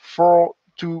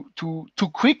to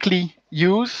quickly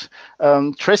use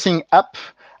tracing app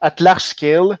at large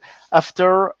scale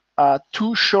after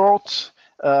too short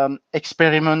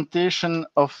experimentation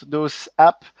of those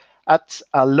apps at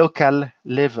a local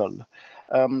level.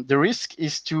 The risk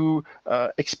is to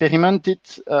experiment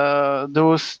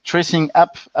those tracing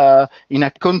apps in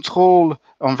a controlled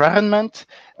environment,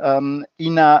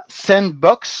 in a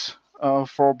sandbox,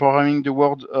 for borrowing the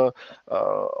word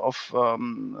of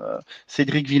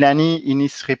Cédric Villani in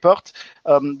his report.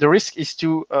 The risk is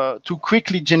to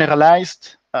quickly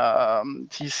generalize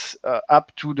this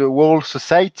app to the whole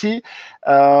society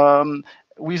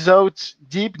without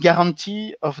deep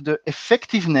guarantee of the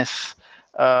effectiveness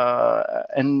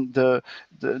and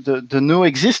the no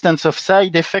existence of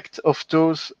side effects of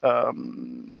those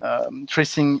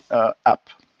tracing app.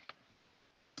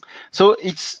 So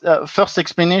it's first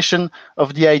explanation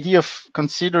of the idea of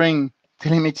considering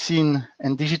telemedicine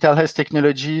and digital health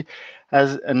technology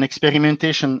as an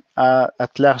experimentation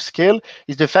at large scale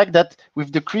is the fact that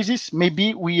with the crisis,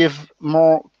 maybe we have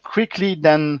more quickly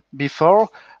than before,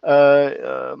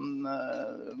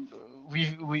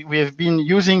 we have been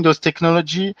using those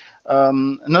technology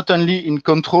not only in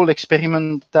controlled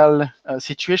experimental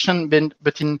situation,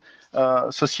 but in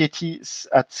societies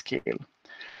at scale.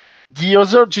 The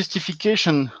other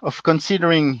justification of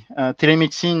considering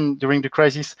telemedicine during the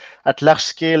crisis at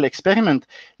large-scale experiment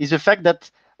is the fact that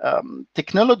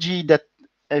technology that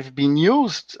have been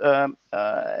used,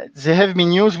 they have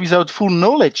been used without full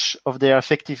knowledge of their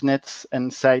effectiveness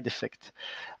and side effect.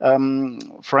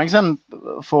 For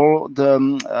example, for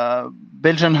the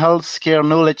Belgian Healthcare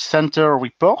Knowledge Center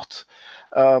report,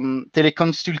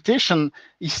 teleconsultation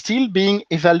is still being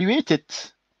evaluated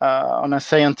on a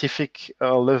scientific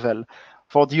level.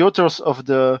 For the authors of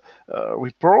the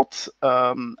report,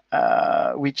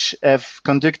 which have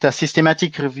conducted a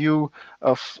systematic review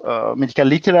of medical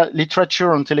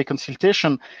literature on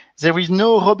teleconsultation, there is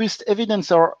no robust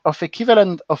evidence of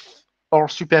equivalent of or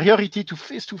superiority to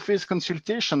face-to-face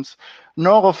consultations,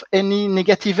 nor of any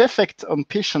negative effect on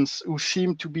patients who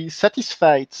seem to be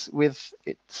satisfied with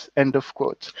it, end of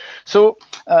quote. So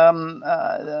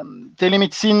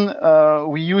telemedicine,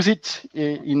 we use it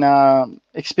in an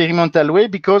experimental way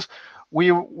because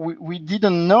we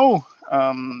didn't know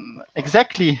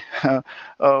exactly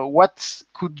what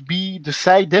could be the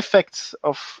side effects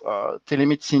of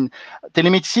telemedicine.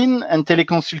 Telemedicine and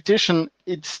teleconsultation,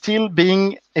 it's still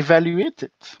being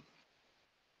evaluated.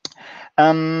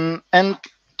 And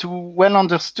to well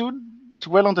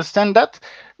understand that,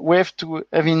 we have to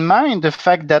have in mind the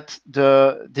fact that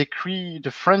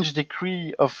the French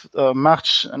decree of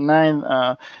March 9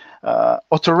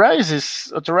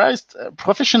 authorized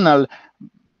professional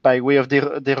by way of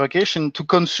derogation to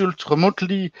consult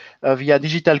remotely via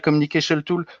digital communication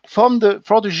tool for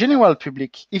the general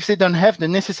public if they don't have the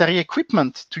necessary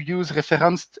equipment to use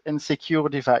referenced and secure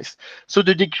device. So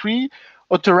the decree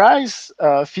authorized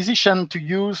physicians to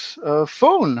use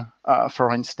phone,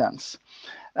 for instance.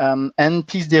 And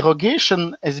this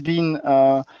derogation has been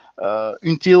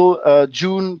until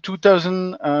June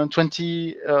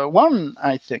 2021,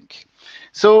 I think.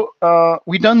 So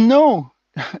we don't know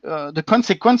the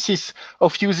consequences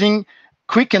of using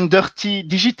quick and dirty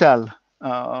digital,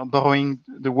 borrowing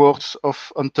the words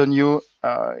of Antonio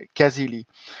Casilli.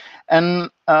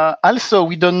 And also,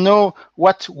 we don't know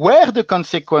what were the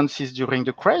consequences during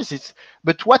the crisis,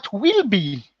 but what will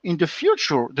be in the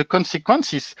future the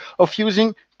consequences of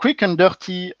using quick and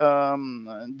dirty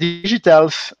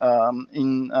digitals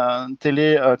in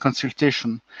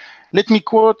teleconsultation. Let me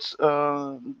quote that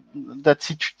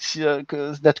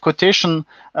quotation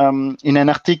in an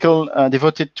article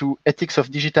devoted to ethics of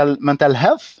digital mental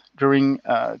health during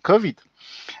COVID.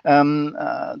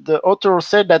 The author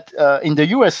said that in the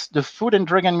US, the Food and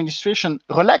Drug Administration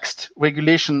relaxed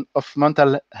regulation of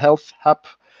mental health app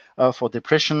for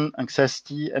depression,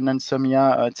 anxiety, and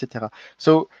insomnia, etc.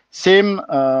 So same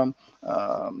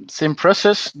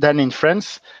process than in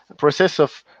France, process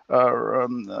of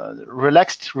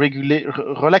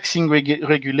relaxing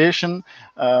regulation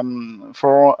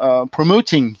for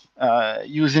promoting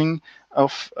using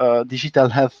of digital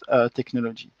health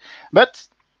technology. But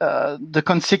the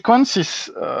consequences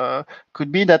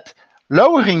could be that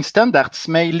lowering standards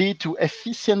may lead to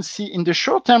efficiency in the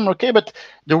short term, okay, but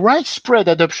the widespread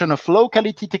adoption of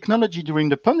low-quality technology during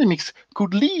the pandemics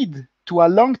could lead to a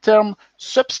long-term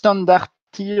substandard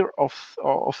tier of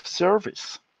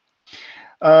service.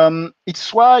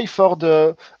 It's why for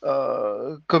the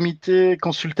Comité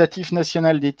Consultatif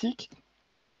National d'Éthique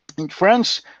in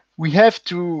France, we have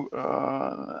to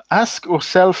ask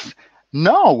ourselves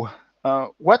now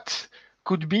what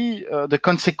could be the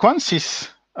consequences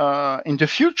in the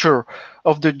future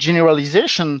of the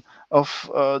generalization of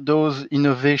those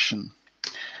innovations.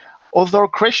 Other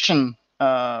question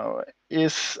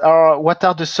is what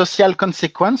are the social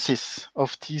consequences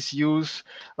of this use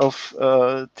of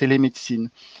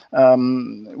telemedicine?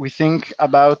 We think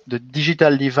about the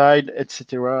digital divide,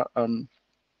 etc.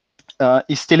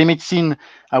 Is telemedicine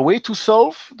a way to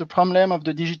solve the problem of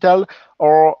the digital,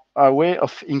 or a way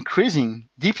of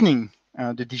deepening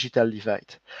the digital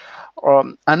divide?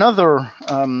 Another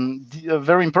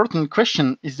very important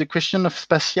question is the question of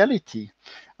spatiality.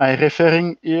 I'm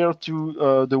referring here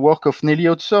to the work of Nelly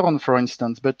Otzorn, for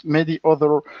instance, but many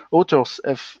other authors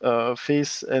have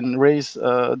faced and raised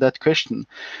that question.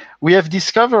 We have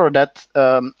discovered that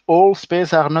all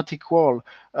spaces are not equal.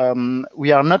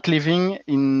 We are not living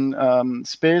in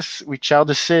space which are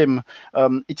the same.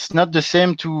 It's not the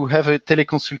same to have a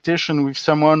teleconsultation with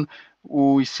someone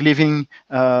who is living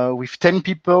with 10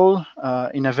 people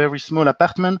in a very small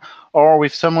apartment, or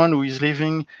with someone who is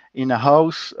living in a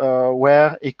house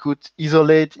where he could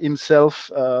isolate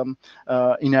himself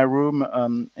in a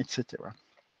room, etc.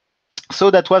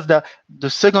 So that was the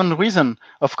second reason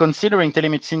of considering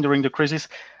telemedicine during the crisis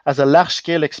as a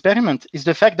large-scale experiment, is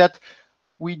the fact that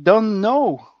we don't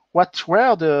know what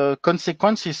were the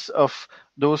consequences of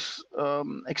those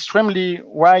extremely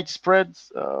widespread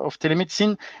of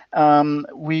telemedicine.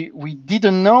 We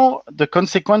didn't know the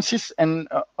consequences and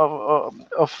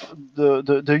of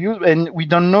the use, and we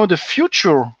don't know the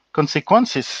future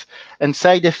consequences and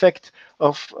side effect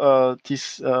of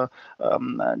this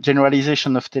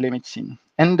generalization of telemedicine.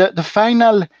 And the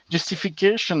final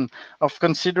justification of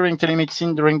considering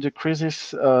telemedicine during the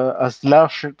crisis as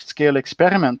large-scale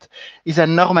experiment is a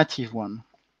normative one.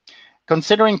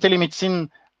 Considering telemedicine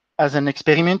as an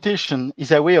experimentation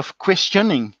is a way of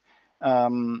questioning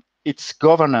its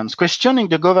governance, questioning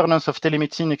the governance of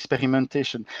telemedicine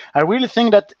experimentation. I really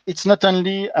think that it's not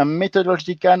only a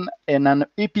methodological and an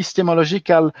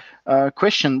epistemological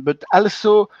question, but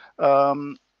also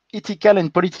ethical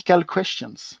and political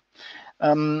questions.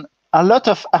 A lot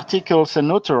of articles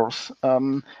and authors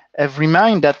have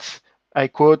reminded that, I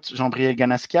quote Jean-Briel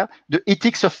Ganaskia, the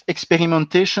ethics of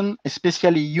experimentation,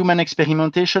 especially human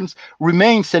experimentations,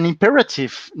 remains an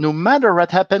imperative no matter what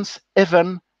happens,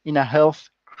 even in a health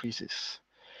crisis.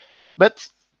 But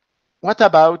what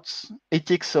about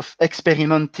ethics of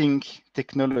experimenting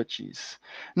technologies?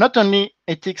 Not only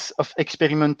ethics of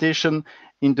experimentation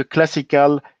in the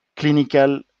classical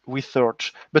clinical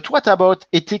research, but what about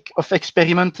ethics of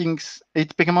experimenting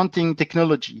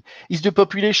technology? Is the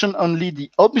population only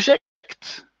the object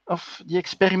of the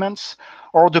experiments,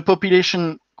 or the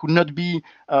population could not be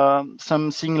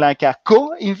something like a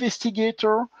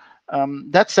co-investigator?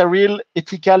 That's a real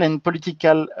ethical and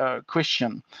political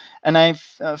question. And I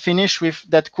finish with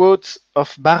that quote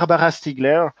of Barbara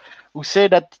Stiegler, who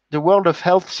said that the world of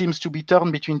health seems to be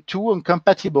torn between two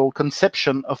incompatible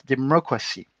conceptions of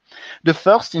democracy. The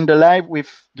first, in the line with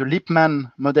the Lippmann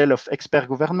model of expert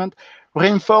government,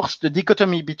 reinforced the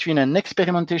dichotomy between an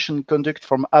experimentation conduct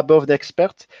from above the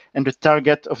expert and the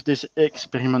target of this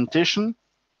experimentation,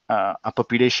 a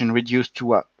population reduced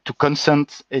to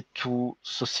consent and to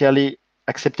socially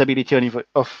acceptability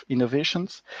of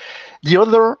innovations. The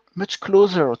other, much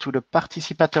closer to the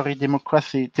participatory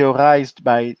democracy theorized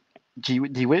by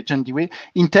John Dewey,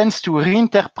 intends to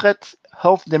reinterpret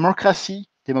health democracy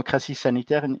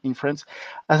sanitaire in France,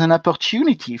 as an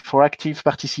opportunity for active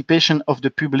participation of the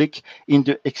public in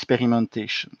the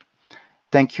experimentation.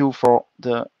 Thank you for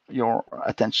your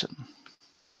attention.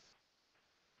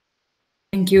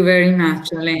 Thank you very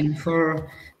much, Alain,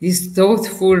 for this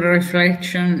thoughtful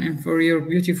reflection and for your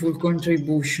beautiful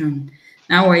contribution.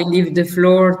 Now I leave the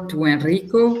floor to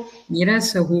Enrico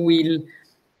Piras, who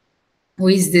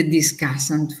is the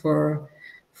discussant for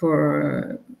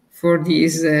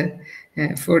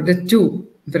the two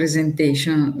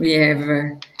presentations we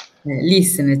have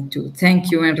listened to.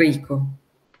 Thank you, Enrico.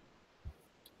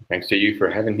 Thanks to you for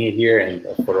having me here and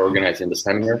for organizing the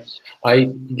seminar. I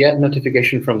get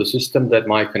notification from the system that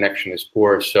my connection is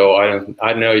poor, so I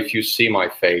don't know if you see my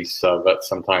face, but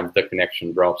sometimes the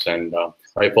connection drops, and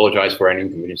I apologize for any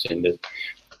inconvenience in this.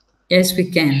 Yes, we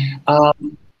can.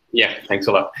 Yeah, thanks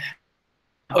a lot.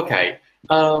 Okay,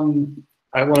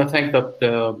 I want to thank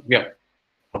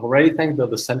I've already thanked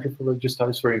the Center for Religious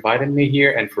Studies for inviting me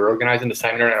here and for organizing the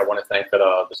seminar. And I want to thank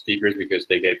the speakers because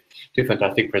they gave two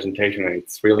fantastic presentations, and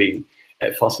it's really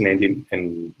fascinating,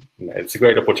 and it's a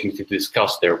great opportunity to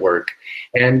discuss their work.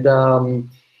 And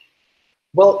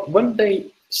well, when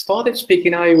they started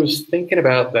speaking, I was thinking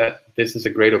about that this is a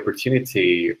great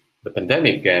opportunity, the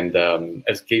pandemic, and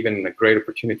has given a great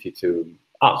opportunity to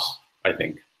us, I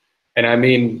think. And I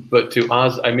mean, but to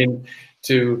us, I mean,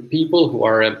 to people who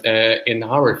are in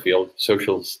our field,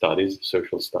 social studies,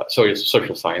 social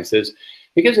sciences,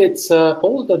 because it's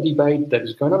all the debate that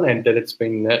is going on, and that it's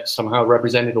been somehow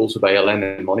represented also by Alain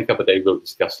and Monica, but they will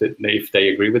discuss it if they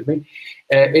agree with me.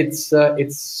 It's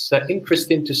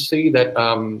interesting to see that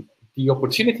the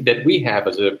opportunity that we have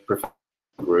as a professional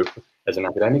group, as an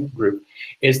academic group,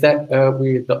 is that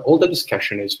all the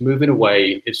discussion is moving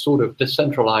away, is sort of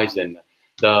decentralizing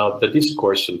the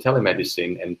discourse on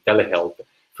telemedicine and telehealth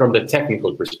from the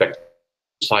technical perspective,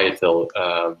 societal,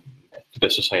 the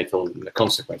societal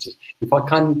consequences. If I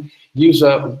can use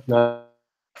a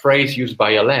phrase used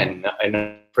by Alain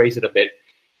and phrase it a bit,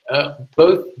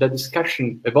 both the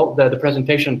discussion about the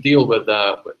presentation deal with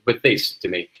this to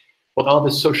me. What are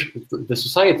the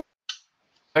societal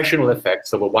professional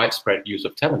effects of a widespread use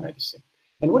of telemedicine?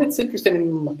 And what it's interesting,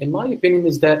 in my opinion,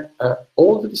 is that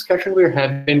all the discussion we're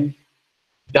having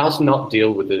does not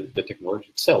deal with the technology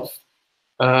itself.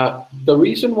 The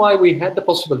reason why we had the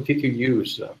possibility to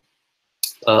use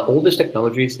all these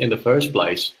technologies in the first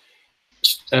place,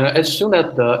 as soon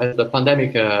as the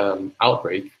pandemic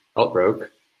outbroke,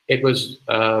 it was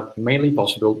mainly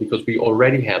possible because we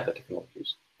already had the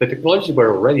technologies. The technologies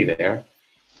were already there,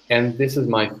 and this is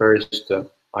my first.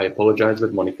 I apologize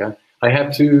with Monica. I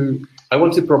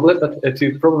want to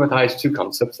problematize two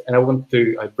concepts, and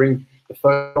I bring the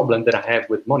first problem that I have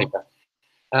with Monica.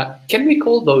 Can we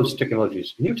call those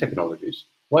technologies new technologies?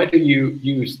 Why do you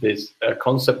use this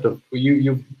concept of,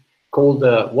 you called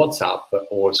WhatsApp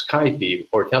or Skype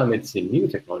or telemedicine new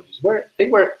technologies, where they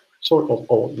were sort of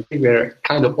old, they were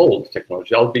kind of old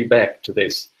technology. I'll be back to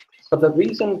this. But the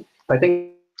reason, I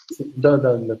think,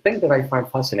 the thing that I find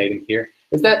fascinating here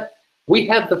is that we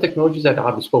had the technologies at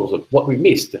our disposal. What we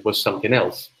missed was something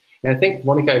else. And I think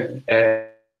Monica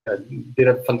did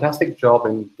a fantastic job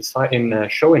in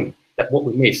showing that what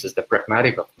we miss is the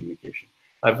pragmatic of communication.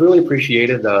 I've really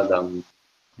appreciated the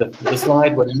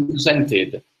slide where you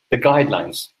presented the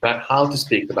guidelines about how to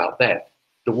speak about that.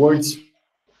 The words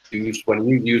used when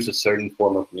you use a certain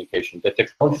form of communication. The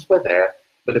technologies were there,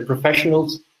 but the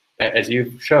professionals, as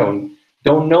you've shown,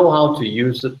 don't know how to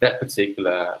use that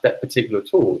particular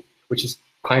tool, which is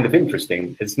kind of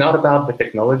interesting. It's not about the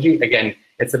technology. Again,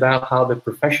 it's about how the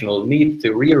professional need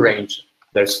to rearrange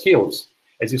their skills.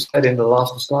 As you said in the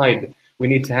last slide, we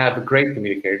need to have great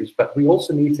communicators, but we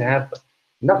also need to have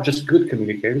not just good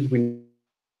communicators, we need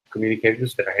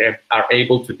communicators that are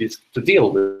able to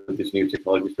deal with these new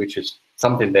technologies, which is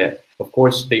something that, of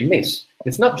course, they miss.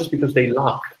 It's not just because they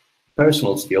lack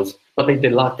personal skills, but they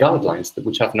lack guidelines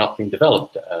which have not been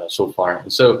developed so far.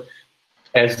 And so,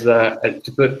 as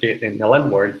to put it in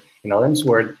Alain's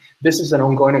word, this is an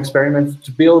ongoing experiment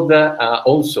to build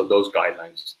also those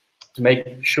guidelines to make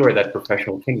sure that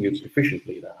professionals can use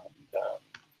efficiently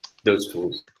those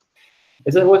tools.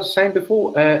 As I was saying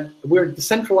before, we're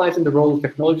decentralizing the role of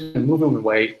technology and moving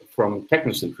away from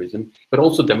technocentrism, but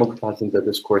also democratizing the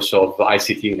discourse of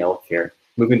ICT in healthcare,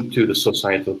 moving to the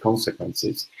societal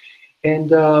consequences.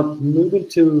 And moving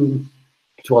to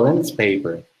Alain's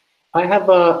paper,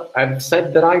 I've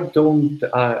said that I don't,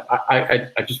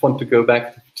 I just want to go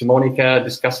back to Monica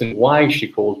discussing why she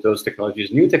called those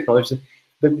technologies new technologies.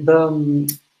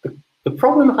 The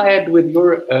problem I had with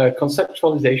your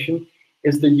conceptualization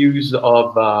is the use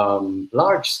of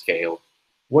large scale.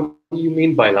 What do you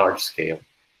mean by large scale?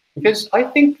 Because I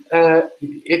think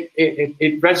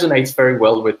it resonates very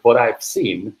well with what I've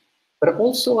seen, but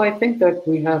also I think that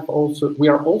we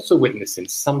are also witnessing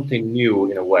something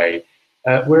new in a way.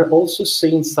 We're also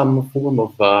seeing some form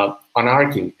of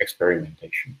anarchic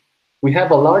experimentation. We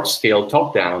have a large-scale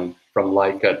top-down from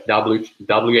like a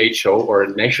WHO or a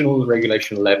national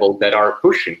regulation level that are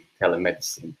pushing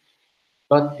telemedicine.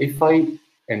 But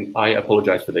and I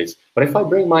apologize for this, but if I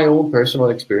bring my own personal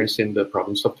experience in the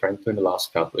province of Trento in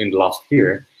the last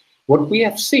year, what we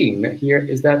have seen here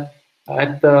is that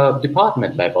at the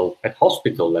department level, at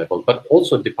hospital level, but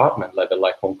also department level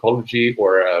like oncology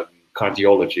or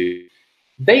cardiology,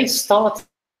 they start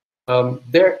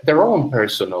their own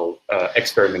personal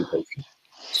experimentation.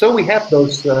 So we have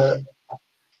those.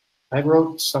 I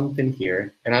wrote something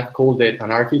here, and I've called it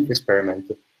anarchic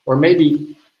experiment, or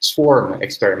maybe swarm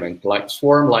experiment, like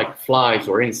flies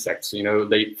or insects. You know,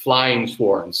 they fly in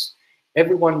swarms.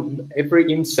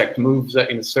 Every insect moves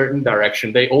in a certain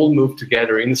direction. They all move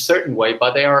together in a certain way,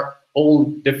 but they are all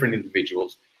different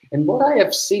individuals. And what I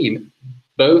have seen,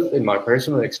 both in my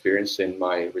personal experience in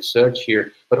my research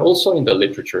here, but also in the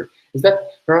literature, is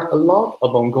that there are a lot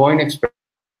of ongoing experiments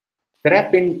that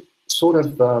have been sort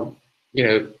of, you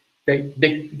know,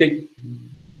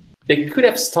 they could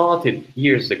have started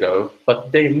years ago,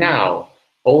 but they now,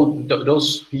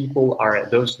 those people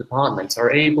those departments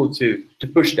are able to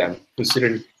push them,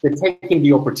 considering they're taking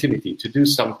the opportunity to do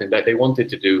something that they wanted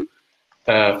to do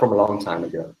from a long time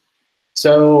ago.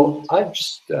 So I've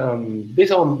just,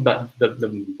 these are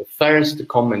the first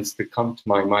comments that come to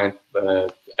my mind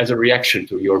as a reaction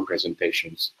to your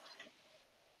presentations.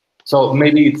 So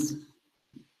maybe it's,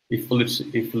 if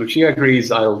Lucia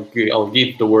agrees, I'll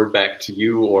give the word back to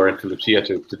you or to Lucia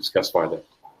to discuss further.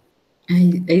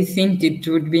 I think it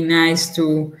would be nice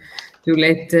to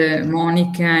let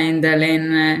Monica and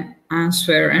Alain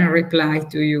answer and reply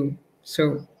to you.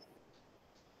 So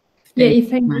yeah,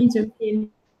 if I may jump in.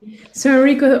 So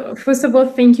Enrico, first of all,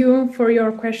 thank you for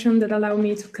your question that allowed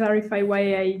me to clarify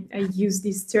why I use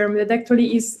this term that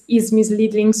actually is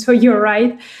misleading. So you're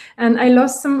right. And I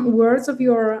lost some words of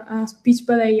your speech,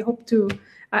 but I hope to,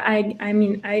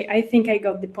 I think I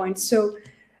got the point. So,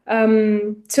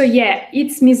 so yeah,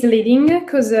 it's misleading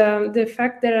because the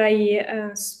fact that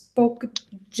I spoke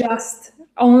just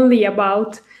only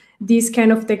about these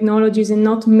kind of technologies and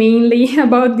not mainly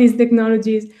about these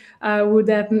technologies would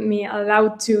have me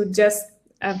allowed to just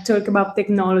talk about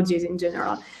technologies in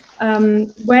general.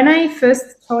 When I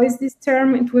first chose this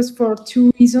term, it was for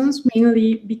two reasons,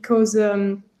 mainly because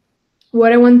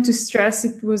what I want to stress,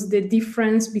 it was the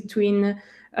difference between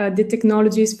the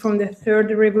technologies from the third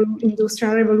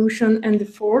industrial revolution and the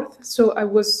fourth. So I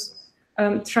was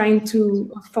trying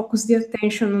to focus the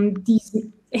attention on these,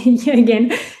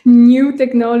 again, new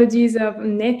technologies of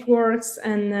networks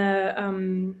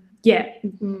and yeah,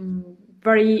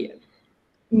 very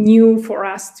new for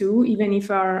us too, even if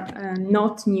are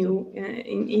not new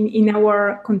in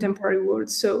our contemporary world.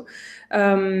 So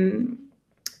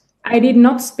I did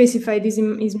not specify this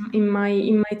in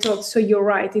my talk. So you're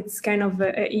right; it's kind of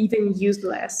even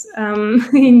useless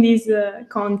in this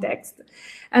context.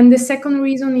 And the second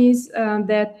reason is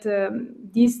that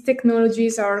these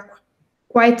technologies are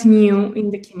quite new in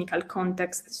the clinical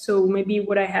context. So maybe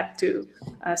what I have to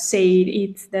say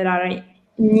is that are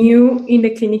new in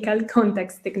the clinical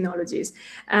context technologies.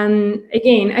 And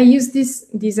again, I use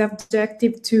this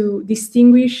adjective to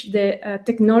distinguish the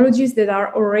technologies that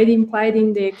are already implied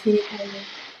in the clinical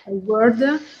world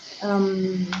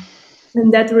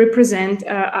and that represent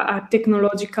a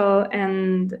technological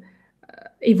and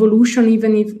evolution,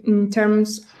 even if in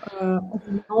terms of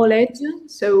knowledge,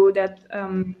 so that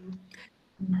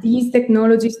these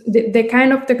technologies, the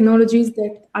kind of technologies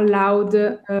that allow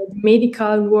the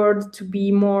medical world to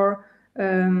be more,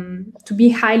 to be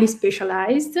highly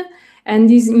specialized, and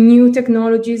these new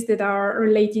technologies that are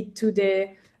related to the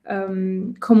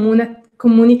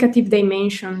communicative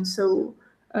dimension. So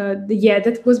yeah,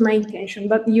 that was my intention,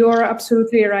 but you're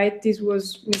absolutely right, this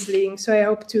was misleading. So I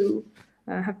hope to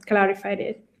have clarified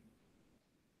it.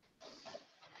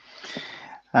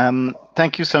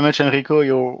 Thank you so much, Enrico.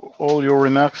 All your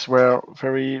remarks were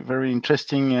very, very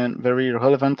interesting and very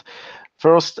relevant.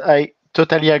 First, I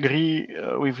totally agree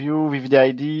with you with the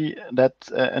idea that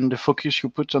and the focus you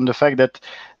put on the fact that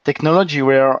technology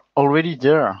were already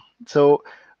there. So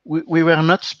we were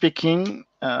not speaking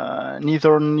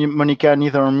neither Monica,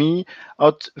 neither me,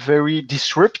 out very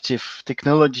disruptive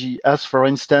technology, as for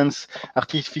instance,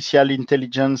 artificial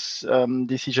intelligence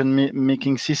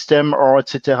decision-making system, or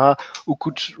etc., who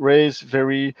could raise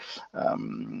very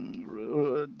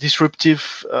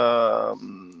disruptive.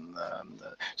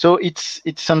 So it's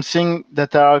something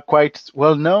that are quite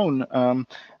well known.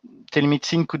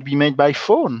 Telemedicine could be made by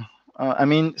phone. I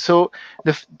mean, so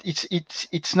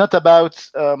it's not about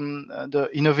the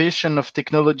innovation of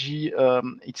technology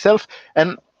itself.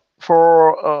 And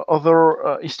for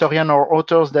other historians or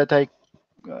authors that I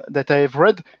have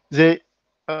read, they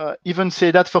even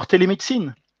say that for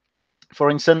telemedicine.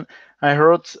 For instance, I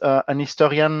heard an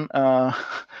historian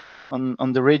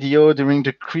on the radio during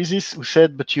the crisis who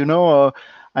said, "But you know,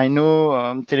 I know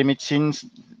telemedicine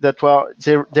that were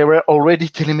there were already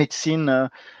telemedicine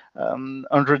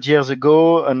 100 years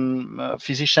ago, and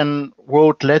physicians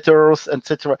wrote letters,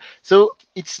 etc." So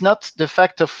it's not the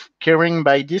fact of caring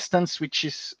by distance, which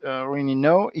is really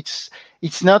no. It's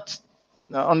not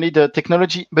only the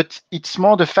technology, but it's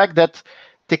more the fact that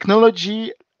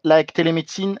technology like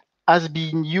telemedicine has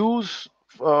been used.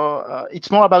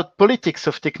 It's more about politics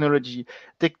of technology.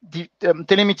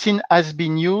 Telemedicine has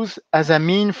been used as a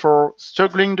mean for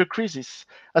struggling the crisis,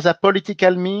 as a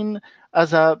political mean,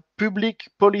 as a public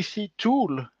policy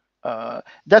tool.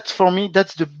 That's for me,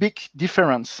 that's the big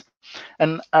difference.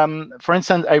 And for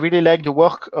instance, I really like the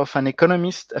work of an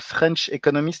economist, a French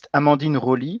economist, Amandine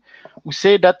Rolly, who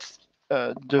said that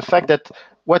the fact that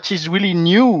what is really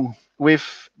new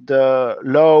with the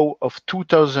law of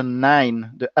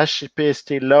 2009, the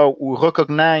HPST law, who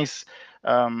recognize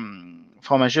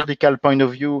from a juridical point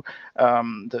of view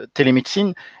the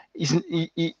telemedicine,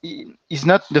 is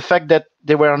not the fact that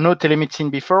there were no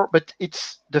telemedicine before, but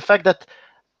it's the fact that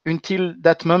until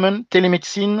that moment,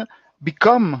 telemedicine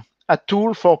become a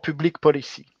tool for public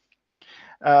policy.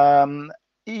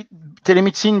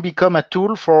 Telemedicine become a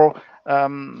tool for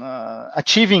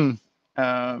achieving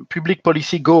public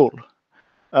policy goal.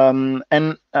 And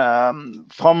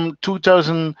from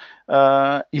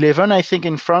 2011, I think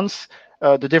in France,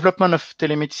 the development of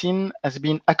telemedicine has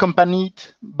been accompanied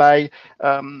by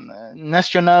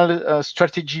national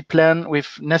strategy plan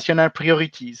with national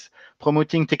priorities,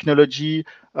 promoting technology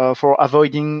for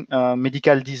avoiding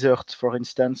medical desert, for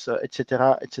instance,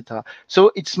 etc., etc.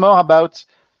 So it's more about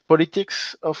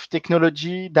politics of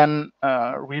technology than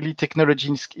really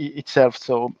technology itself.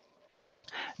 So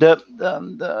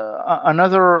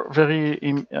another very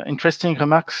interesting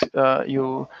remarks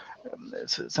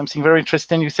something very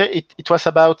interesting you say, it was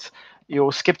about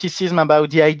your skepticism about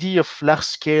the idea of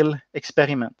large-scale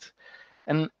experiment,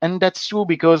 and that's true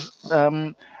because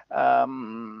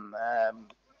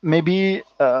maybe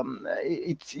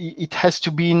it has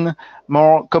to be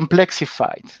more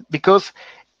complexified, because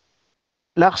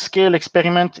large-scale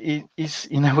experiment is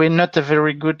in a way not a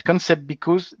very good concept,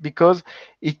 because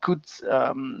it could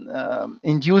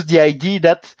induce the idea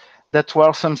that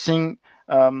was something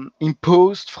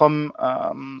imposed from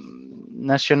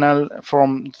national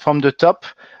from the top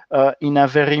in a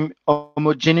very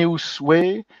homogeneous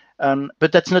way,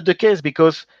 but that's not the case,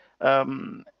 because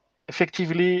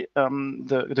effectively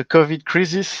the COVID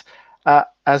crisis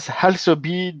has also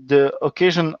been the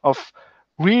occasion of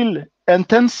real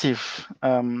intensive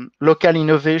local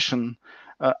innovation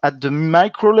at the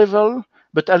micro level,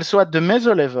 but also at the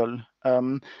meso level.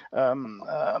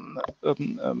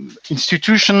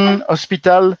 Institution,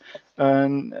 hospital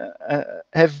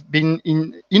have been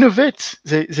innovate.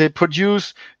 They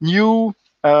produce new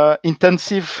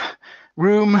intensive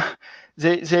room.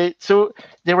 So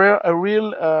there were a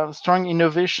real strong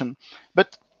innovation,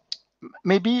 but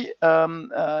maybe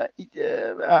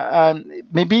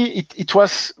it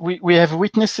was we have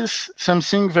witnesses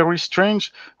something very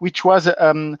strange, which was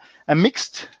a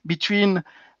mix between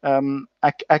a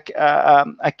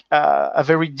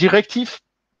very directive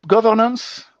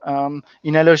governance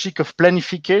in a logic of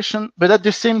planification, but at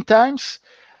the same time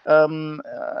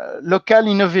local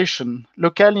innovation,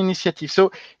 local initiative.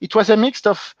 So it was a mix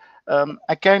of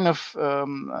a kind of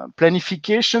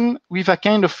planification with a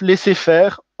kind of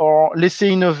laissez-faire or laisser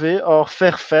innover or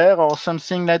faire or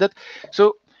something like that.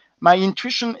 So my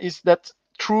intuition is that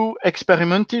through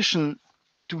experimentation,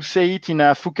 to say it in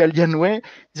a Foucauldian way,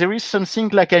 there is something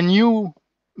like a new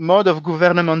mode of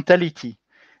governmentality,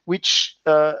 which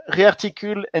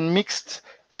rearticule and mixed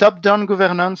top-down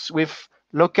governance with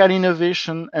local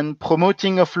innovation and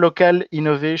promoting of local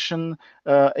innovation,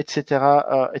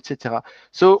 etc., etc.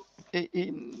 So,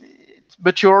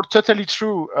 but you're totally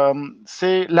true.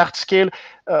 Say large-scale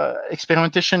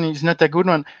experimentation is not a good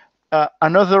one.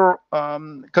 Another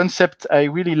concept I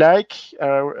really like,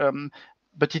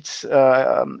 but it's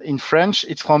in French.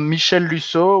 It's from Michel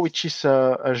Lusseau, which is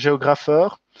a geographer,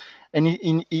 and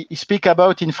he speaks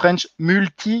about in French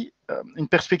in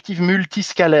perspective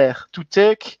multiscalaire, to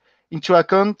take into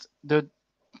account the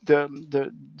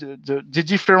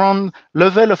different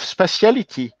level of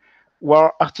spatiality we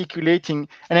are articulating.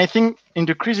 And I think in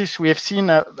the crisis we have seen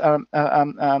a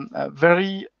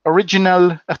very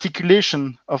original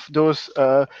articulation of those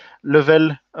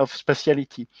level of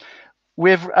spatiality.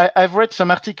 I've read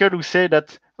some article who say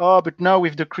that, oh, but now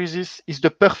with the crisis is the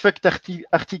perfect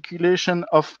articulation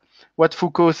of what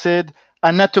Foucault said,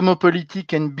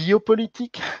 anatomopolitique and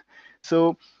biopolitique.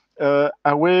 So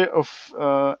a way of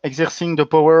exerting the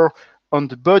power on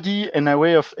the body, and a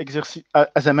way of exerting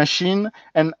as a machine,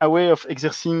 and a way of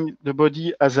exerting the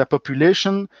body as a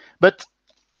population. But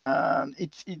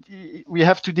we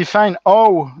have to define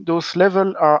how those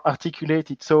levels are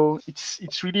articulated. So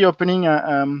it's really opening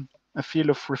a field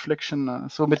of reflection.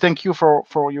 But thank you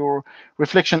for your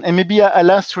reflection. And maybe a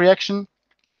last reaction,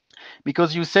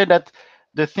 because you said that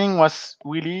the thing was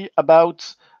really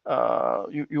about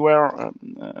you were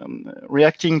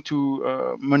reacting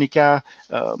to Monica's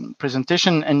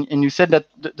presentation, and you said that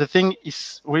the thing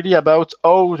is really about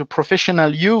how the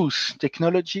professional use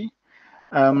technology,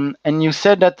 and you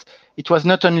said that it was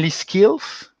not only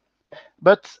skills,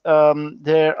 but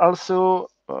there also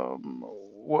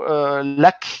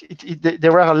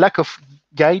there were a lack of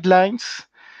guidelines.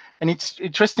 And it's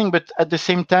interesting, but at the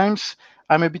same time,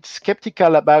 I'm a bit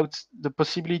skeptical about the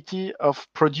possibility of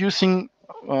producing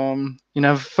in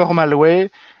a formal way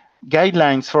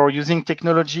guidelines for using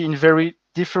technology in very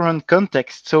different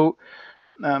contexts. So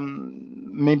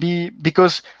maybe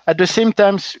because at the same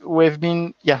time we've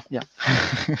been, yeah.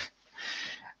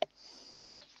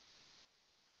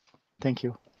 Thank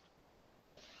you.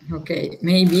 Okay,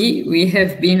 maybe we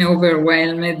have been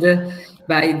overwhelmed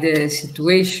by the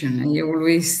situation. I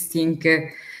always think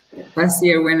last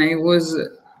year when I was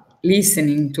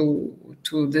listening to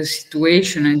the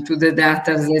situation and to the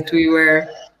data that we were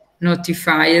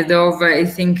notified of, I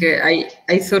think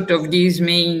I thought of this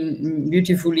main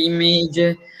beautiful image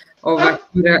of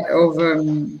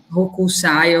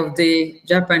Hokusai, of the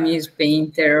Japanese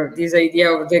painter, this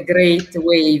idea of the great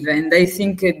wave. And I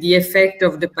think the effect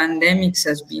of the pandemics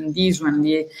has been this one,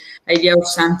 the idea of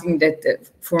something that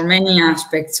for many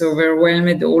aspects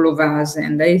overwhelmed all of us.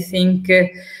 And I think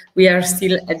we are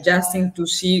still adjusting to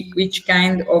see which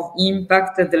kind of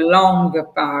impact the long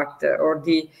part or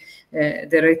the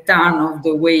return of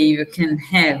the wave can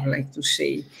have, like to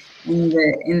say.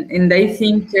 And I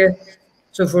think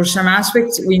so for some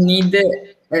aspects we need,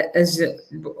 as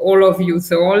all of you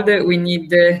told, we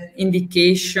need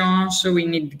indications, we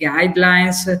need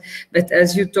guidelines. But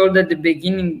as you told at the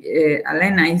beginning,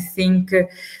 Alain, I think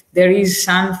there is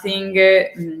something,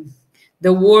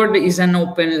 the world is an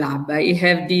open lab. I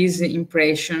have this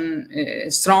impression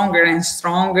stronger and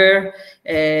stronger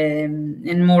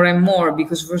and more,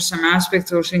 because for some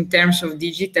aspects also in terms of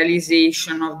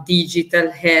digitalization, of digital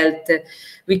health,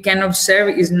 we can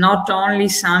observe is not only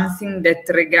something that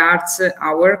regards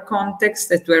our context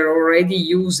that were already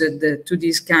used to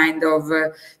this kind of,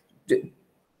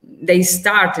 they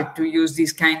started to use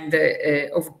this kind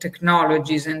of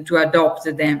technologies and to adopt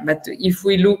them. But if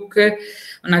we look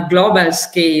on a global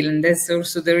scale, and that's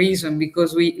also the reason,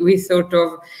 because we thought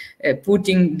of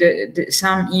putting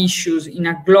some issues in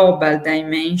a global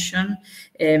dimension,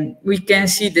 we can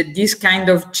see that this kind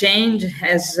of change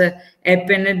has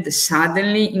happened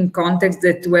suddenly in contexts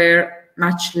that were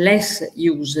much less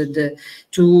used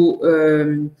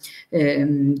to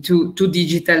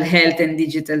digital health and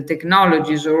digital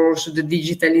technologies, or also the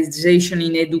digitalization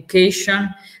in education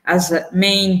as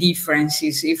main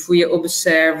differences if we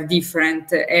observe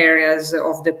different areas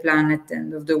of the planet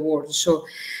and of the world. So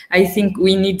I think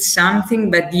we need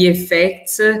something, but the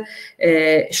effects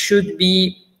should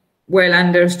be well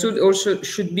understood, also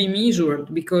should be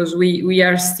measured, because we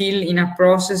are still in a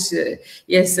process.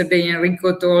 Yesterday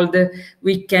Enrico told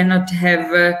we cannot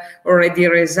have already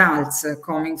results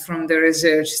coming from the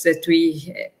research that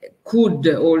we could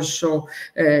also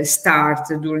start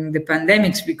during the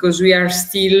pandemics, because we are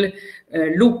still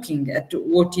looking at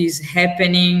what is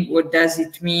happening, what does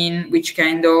it mean, which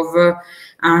kind of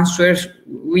answers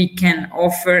we can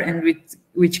offer, and with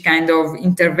which kind of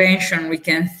intervention we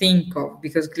can think of,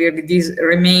 because clearly this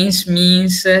remains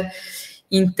means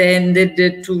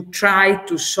intended to try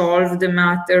to solve the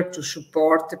matter, to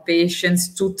support the patients,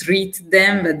 to treat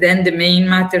them, but then the main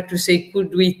matter to say,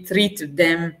 could we treat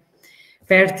them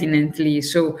pertinently?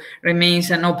 So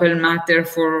remains an open matter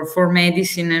for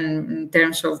medicine and in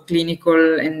terms of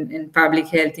clinical and public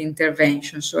health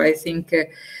intervention. So I think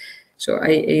So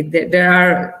there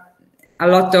are a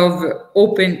lot of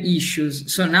open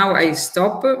issues. So now I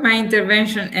stop my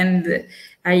intervention and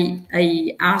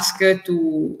I ask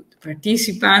to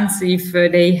participants if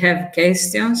they have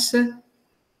questions.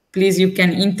 Please, you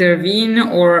can intervene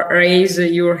or raise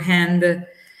your hand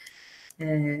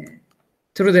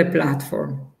through the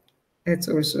platform. That's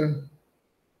also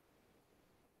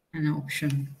an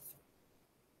option.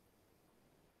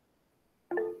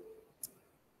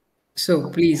 So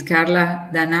please, Carla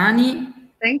Danani.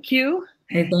 Thank you.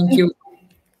 Thank you.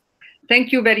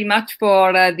 Thank you very much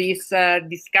for this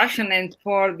discussion and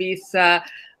for this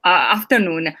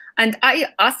afternoon. And I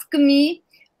ask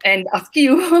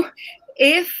you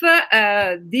if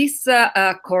this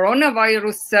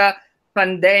coronavirus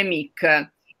pandemic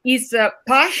is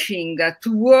pushing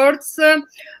towards,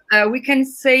 we can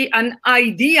say, an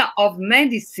idea of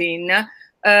medicine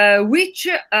which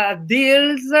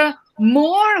deals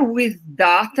more with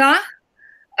data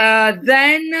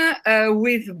than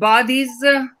with bodies,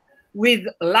 with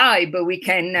life, we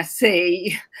can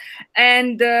say.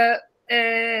 And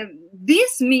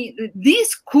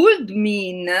this could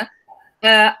mean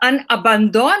an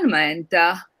abandonment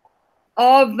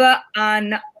of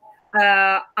an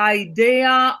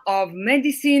idea of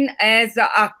medicine as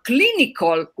a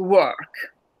clinical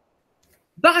work.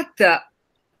 But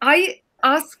I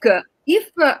ask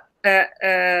if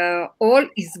all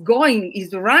is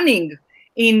running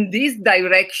in this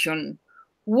direction,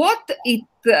 what it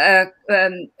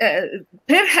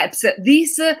perhaps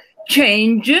this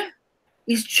change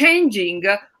is changing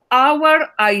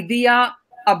our idea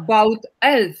about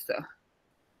health,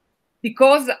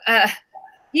 because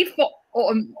if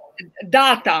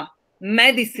data,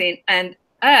 medicine, and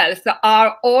health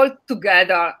are all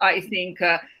together, I think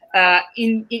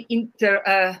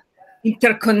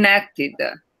interconnected,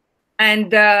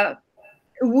 and I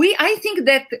think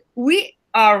that we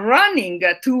are running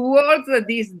towards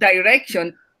this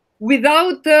direction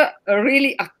without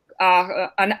really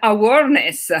an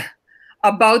awareness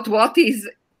about what is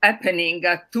happening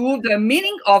to the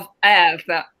meaning of health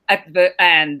at the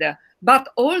end, but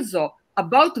also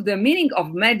about the meaning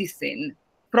of medicine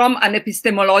from an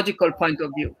epistemological point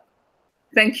of view.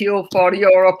 Thank you for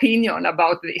your opinion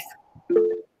about this.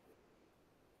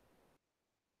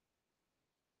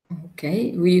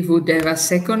 Okay, we would have a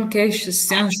second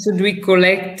question. Should we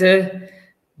collect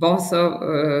both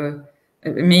of,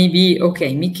 maybe,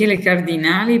 okay, Michele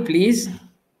Cardinali, please,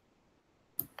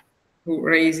 who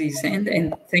raised his hand,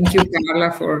 and thank you,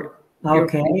 Carla, for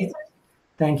okay.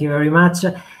 Thank you very much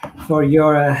for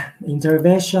your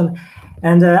intervention.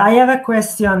 And I have a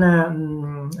question,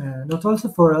 not also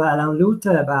for Alain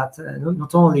Loute, but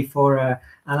not only for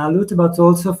Alain Loute, but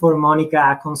also for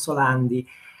Monica Consolandi.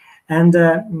 And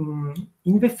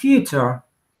in the future,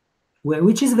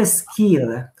 which is the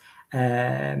skill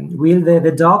will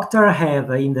the doctor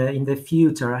have in the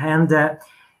future? And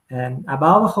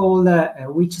above all,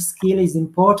 which skill is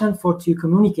important to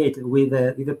communicate with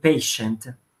the patient?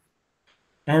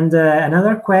 And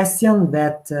another question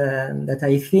that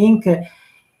I think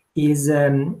is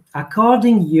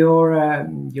according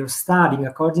your study,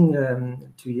 according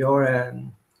to your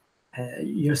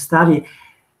study,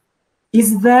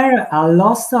 is there a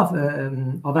loss of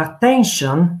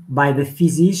attention by the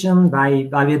physician,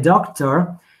 by the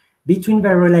doctor, between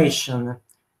the relation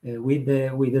with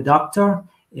the doctor?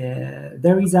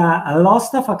 There is a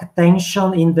loss of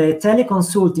attention in the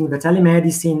teleconsulting, the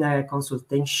telemedicine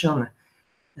consultation.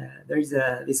 There is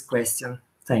this question.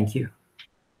 Thank you.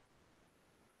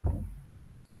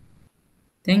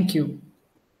 Thank you.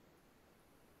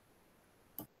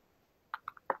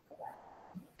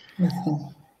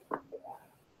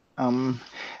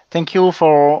 Thank you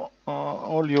for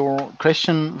all your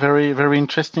questions. Very, very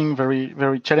interesting, very,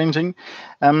 very challenging.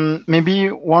 Maybe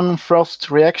one first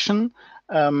reaction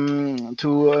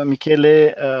to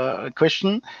Michele's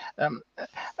question.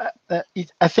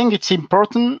 I think it's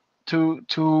important to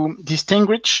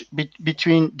distinguish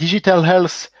between digital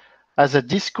health as a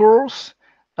discourses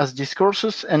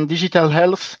and digital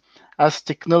health as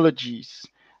technologies.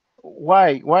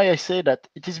 Why I say that?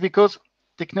 It is because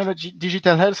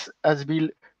digital health has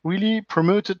been really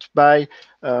promoted by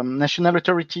national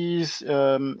authorities,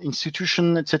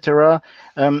 institutions, etc.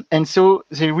 And so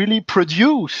they really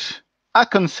produce a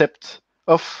concept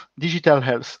of digital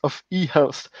health, of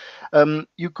e-health.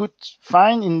 You could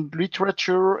find in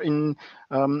literature, in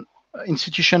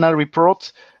institutional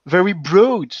reports, very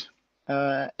broad,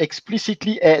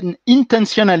 explicitly and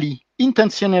intentionally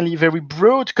intentionally very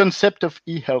broad concept of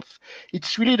e-health.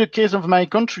 It's really the case of my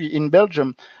country in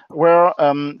Belgium, where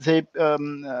they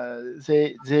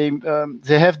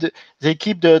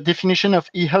keep the definition of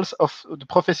e-health of the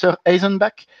Professor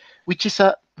Eisenbach, which is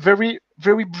a very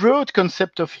broad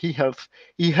concept of e-health.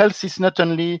 E-health is not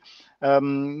only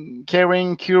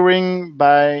caring, curing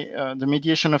by the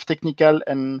mediation of technical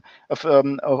and of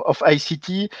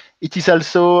ICT. It is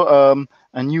also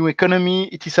a new economy.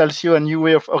 It is also a new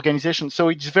way of organization. So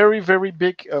it's very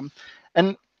big,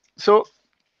 and so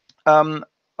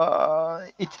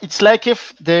it's like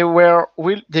if they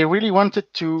really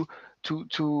wanted to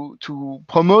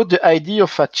promote the idea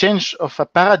of a change of a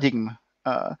paradigm.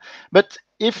 But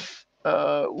if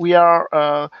we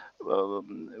are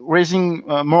raising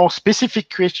more specific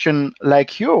questions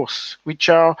like yours, which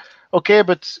are okay,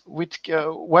 but with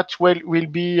what will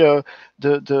be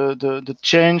the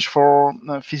change for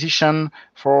physician,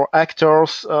 for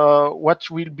actors, what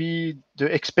will be the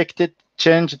expected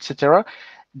change, etc.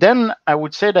 Then I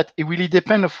would say that it really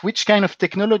depends of which kind of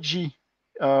technology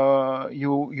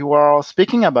you are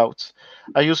speaking about.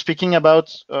 Are you speaking about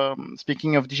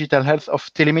speaking of digital health, of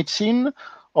telemedicine,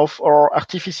 or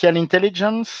artificial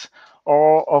intelligence,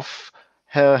 or of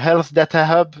health data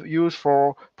hub used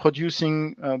for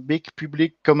producing a big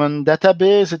public common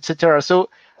database, etc. So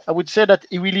I would say that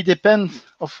it really depends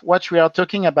of what we are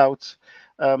talking about,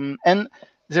 and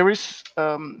there is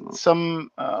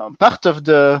some part of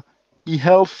the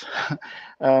e-health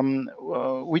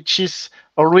which is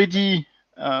already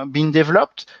been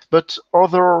developed, but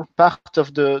other part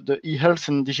of the e-health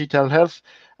and digital health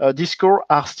discourse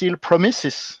are still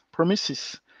promises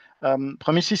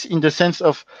in the sense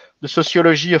of the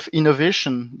sociology of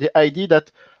innovation, the idea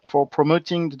that for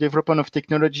promoting the development of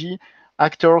technology,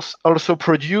 actors also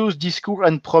produce discourse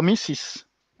and promises,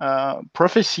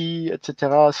 prophecy,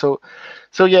 etc. So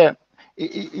yeah,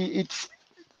 it's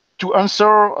to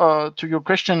answer to your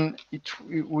question.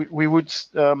 We would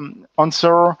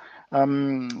answer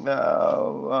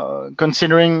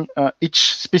considering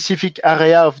each specific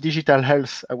area of digital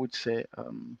health, I would say.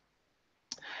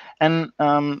 And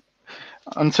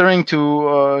answering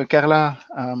to Carla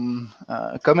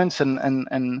comments,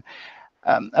 and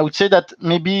I would say that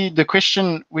maybe the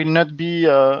question will not be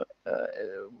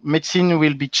medicine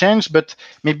will be changed, but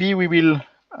maybe we will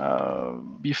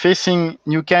be facing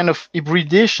new kind of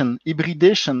hybridation.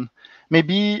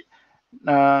 Maybe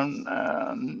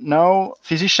now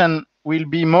physician will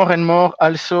be more and more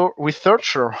also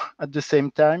researcher at the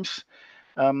same time.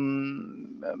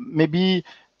 Maybe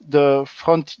the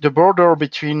border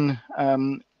between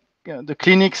the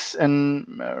clinics and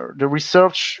the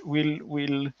research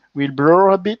will blur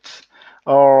a bit,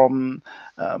 or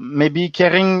maybe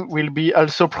caring will be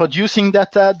also producing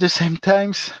data at the same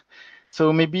times.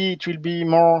 So maybe it will be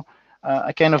more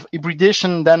a kind of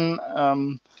hybridation than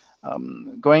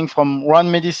going from one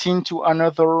medicine to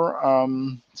another.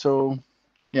 So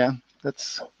yeah,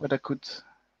 that's what I could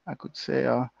say.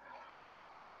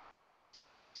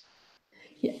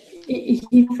 Yeah,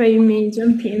 if I may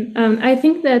jump in, I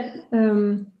think that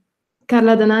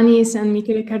Carla Danani's and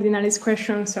Michele Cardinale's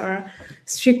questions are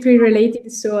strictly related,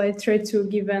 so I try to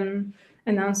give an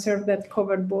answer that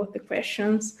covered both the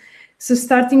questions. So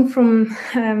starting from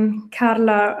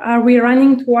Carla, are we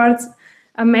running towards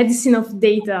a medicine of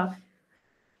data?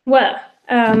 Well,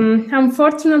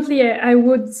 unfortunately, I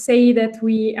would say that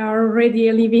we are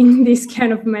already living this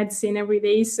kind of medicine every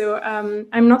day. So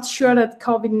I'm not sure that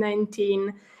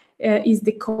COVID-19 is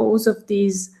the cause of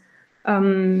this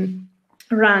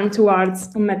run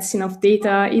towards a medicine of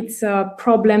data. It's a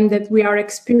problem that we are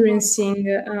experiencing,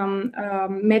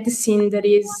 medicine that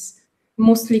is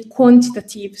mostly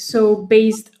quantitative, so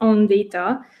based on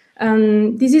data.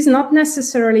 This is not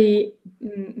necessarily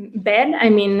bad. I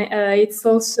mean, it's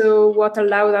also what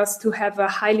allowed us to have a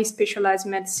highly specialized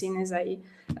medicine, as I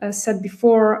said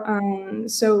before.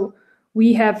 So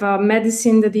we have a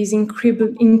medicine that is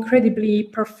incredibly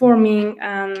performing,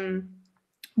 and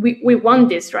we want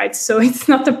this, right? So it's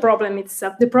not a problem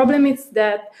itself. The problem is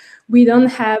that we don't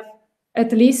have,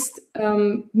 at least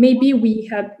maybe we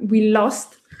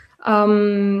lost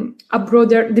the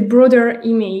broader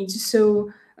image.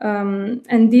 So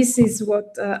and this is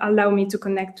what allowed me to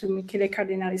connect to Michele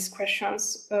Cardinale's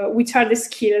questions, which are the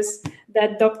skills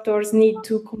that doctors need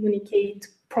to communicate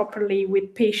properly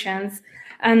with patients.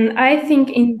 And I think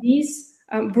in this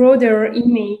broader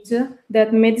image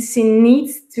that medicine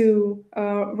needs to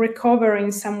recover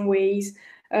in some ways,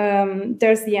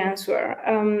 there's the answer.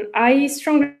 I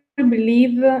strongly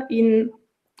believe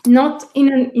not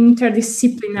in an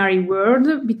interdisciplinary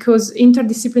world, because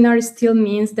interdisciplinary still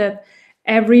means that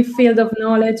every field of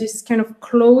knowledge is kind of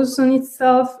closed on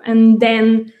itself and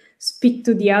then speak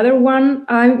to the other one.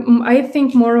 I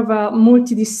think more of a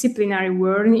multidisciplinary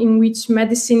world in which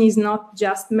medicine is not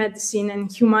just medicine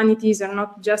and humanities are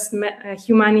not just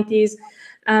humanities,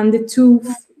 and the two,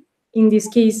 in this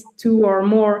case, two or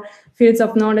more fields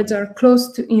of knowledge are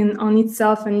close to on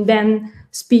itself and then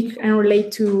speak and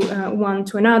relate to one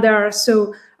to another.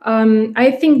 So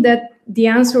I think that the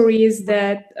answer is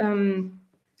that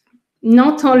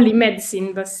not only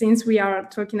medicine, but since we are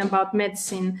talking about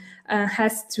medicine,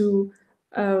 has to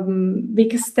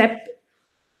make a step,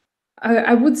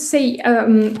 I would say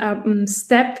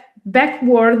step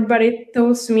backward, but it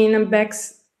also means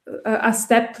a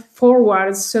step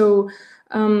forward. So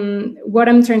what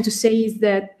I'm trying to say is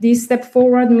that this step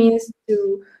forward means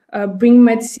to bring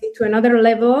medicine to another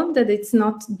level, that it's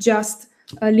not just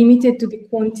limited to the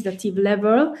quantitative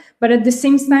level, but at the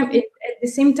same time,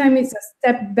 it's a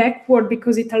step backward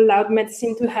because it allowed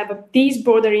medicine to have this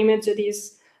broader image that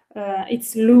is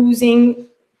it's losing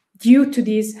due to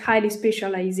this highly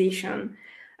specialization.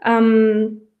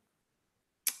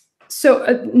 So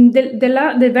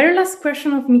the very last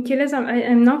question of Michele's,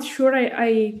 I'm not sure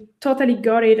I totally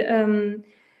got it.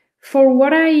 For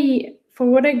what I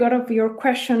got of your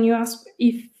question, you asked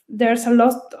if there's a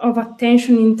lot of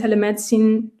attention in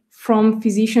telemedicine from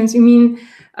physicians. You mean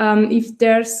if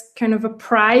there's kind of a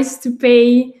price to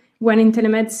pay when in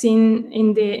telemedicine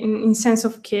in sense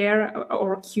of care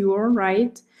or cure,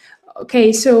 right?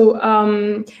 Okay, so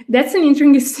that's an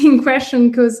interesting question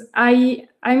because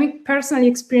I'm personally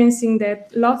experiencing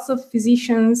that lots of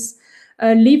physicians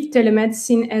leave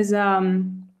telemedicine as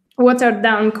watered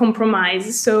down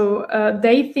compromise. So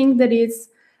they think that it's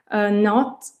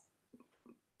not,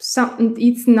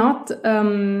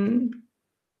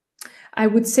 I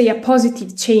would say, a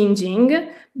positive changing,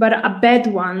 but a bad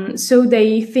one. So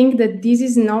they think that this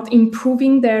is not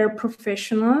improving their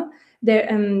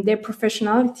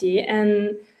professionality,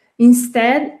 and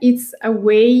instead it's a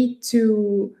way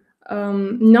to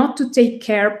not to take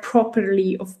care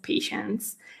properly of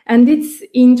patients. And it's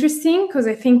interesting because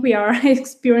I think we are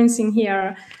experiencing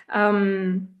here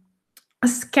a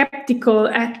skeptical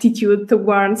attitude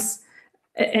towards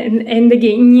and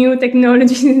again new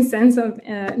technologies in the sense of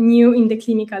new in the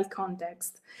clinical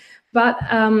context. But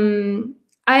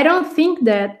I don't think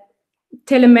that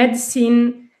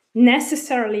telemedicine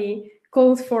necessarily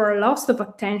calls for a loss of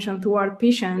attention toward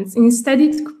patients. Instead,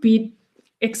 it could be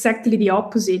exactly the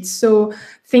opposite. So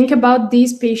think about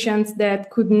these patients that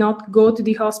could not go to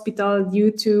the hospital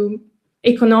due to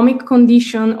economic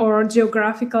condition or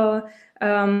geographical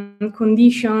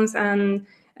conditions, and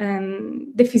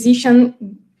the physician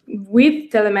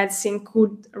with telemedicine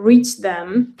could reach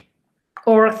them.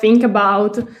 Or think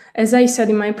about, as I said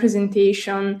in my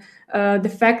presentation,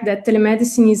 the fact that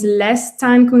telemedicine is less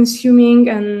time consuming.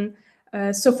 And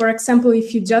so, for example,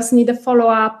 if you just need a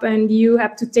follow-up and you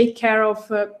have to take care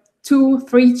of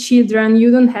 2-3 children, you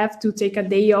don't have to take a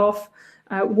day off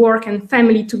work and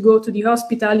family to go to the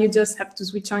hospital. You just have to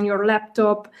switch on your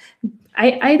laptop.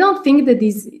 I don't think that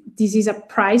this is a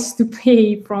price to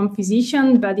pay from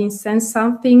physician, but instead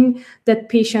something that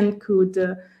patient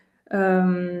could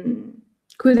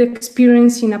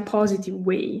experience in a positive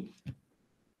way.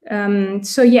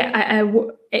 So yeah,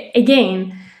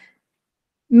 again,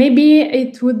 maybe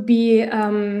it would be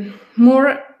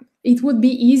it would be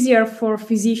easier for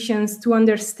physicians to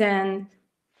understand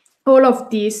all of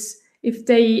this if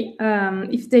they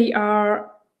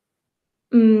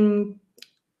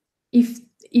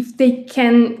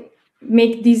can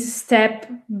make this step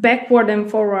backward and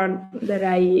forward that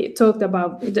I talked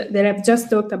about, that I've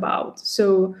just talked about.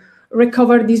 So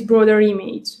recover this broader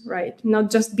image, right?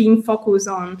 Not just being focused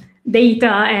on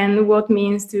data and what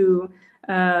means to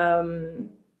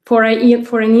for an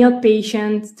ill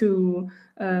patient to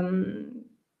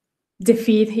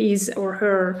defeat his or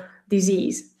her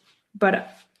disease. But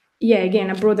yeah, again,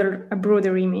 a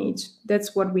broader image.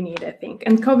 That's what we need, I think.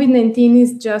 And COVID-19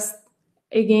 is just,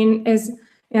 again, as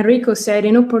Enrico said,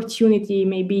 an opportunity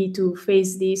maybe to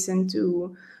face this and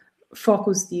to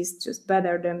focus this just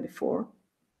better than before.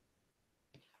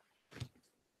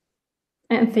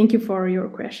 And thank you for your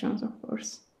questions, of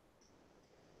course.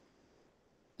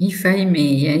 If I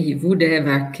may, I would have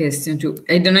a question too.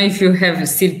 I don't know if you have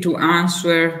still to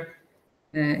answer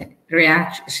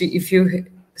reaction. If you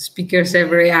speakers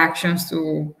have reactions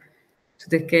to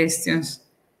the questions.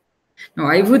 No,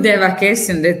 I would have a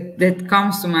question that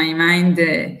comes to my mind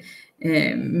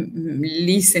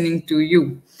listening to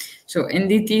you. So,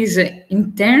 and it is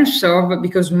in terms of,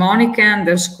 because Monica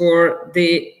underscored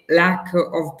the lack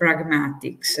of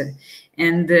pragmatics,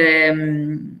 and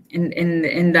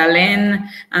Alain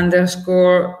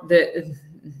underscore the,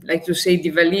 like to say,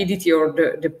 the validity or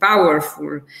the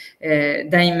powerful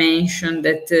dimension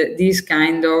that this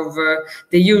kind of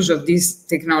the use of this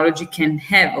technology can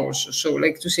have also. So,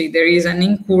 like to say, there is an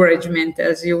encouragement,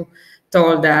 as you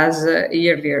told us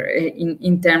earlier,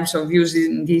 in terms of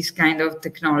using this kind of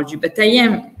technology. But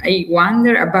I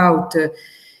wonder about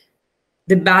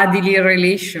the bodily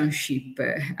relationship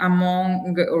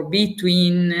among or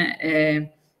between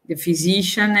the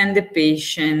physician and the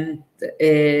patient,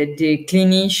 the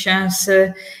clinicians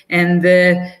and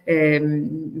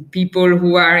the people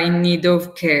who are in need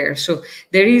of care. So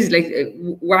there is like,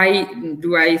 why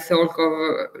do I talk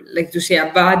of, like to say,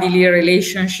 a bodily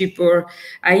relationship, or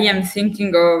I am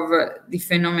thinking of the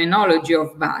phenomenology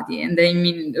of body, and I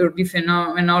mean, or the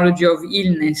phenomenology of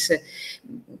illness.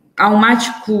 How much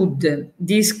could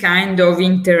this kind of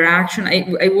interaction,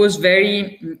 I was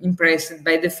very impressed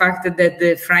by the fact that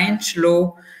the French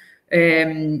law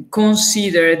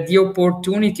considered the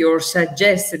opportunity or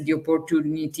suggested the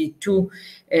opportunity to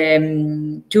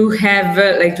have,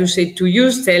 like to say, to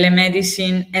use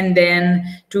telemedicine and then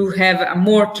to have a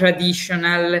more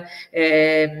traditional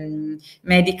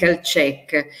medical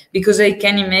check, because I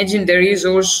can imagine there is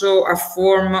also a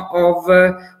form of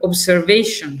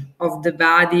observation of the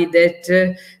body that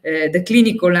the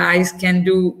clinical eyes can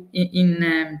do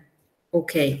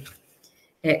okay.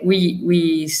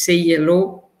 We say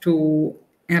hello to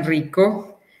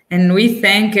Enrico, and we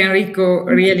thank Enrico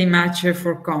really much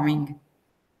for coming.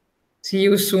 See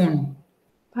you soon.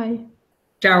 Bye.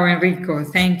 Ciao Enrico,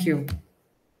 thank you.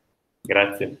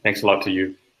 Grazie, thanks a lot to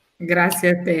you. Grazie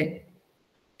a te.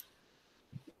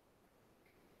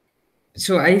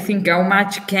 So I think how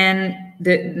much can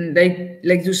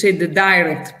like to say, the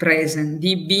direct presence,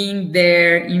 the being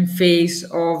there in face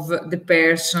of the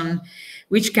person,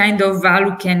 which kind of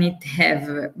value can it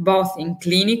have, both in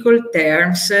clinical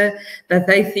terms, but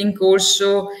I think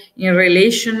also in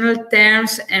relational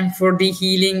terms and for the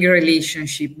healing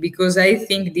relationship, because I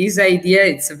think this idea,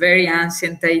 it's a very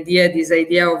ancient idea, this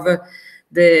idea of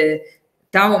the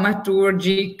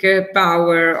thaumaturgic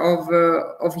power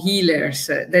of healers,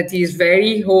 that is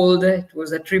very old. It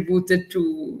was attributed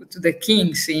to the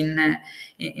kings in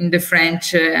the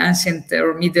French ancient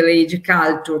or Middle Age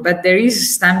culture, but there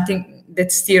is something that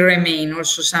still remains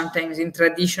also sometimes in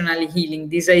traditional healing,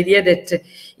 this idea that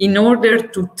in order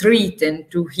to treat and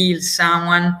to heal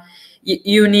someone,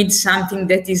 you need something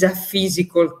that is a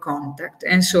physical contact.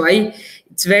 And so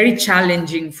it's very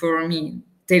challenging for me,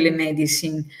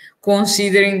 telemedicine,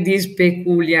 considering these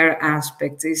peculiar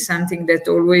aspects. Is something that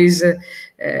always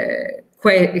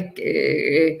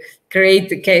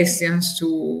create questions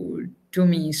to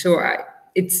me. So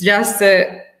it's just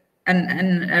a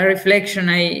reflection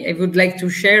I would like to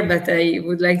share, but I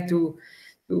would like to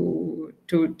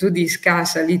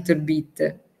discuss a little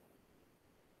bit,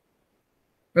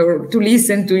 or to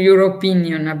listen to your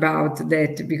opinion about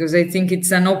that, because I think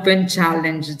it's an open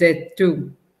challenge, that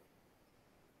too.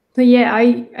 So yeah,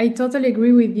 I totally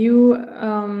agree with you.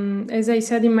 As I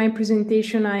said in my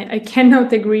presentation, I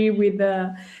cannot agree with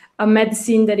a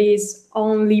medicine that is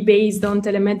only based on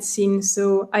telemedicine.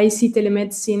 So I see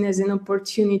telemedicine as an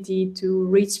opportunity to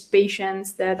reach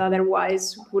patients that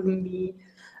otherwise wouldn't be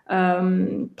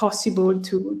possible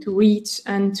to reach,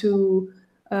 and to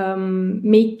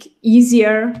make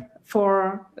easier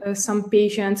for some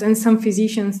patients and some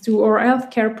physicians too, or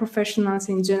healthcare professionals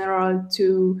in general,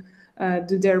 to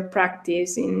do their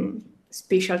practice in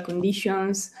special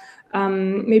conditions,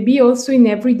 maybe also in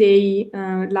everyday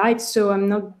life. So I'm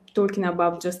not talking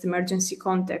about just emergency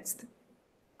context.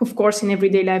 Of course, in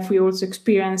everyday life, we also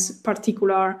experience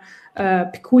peculiar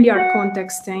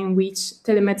contexts in which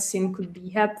telemedicine could be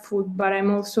helpful. But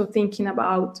I'm also thinking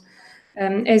about,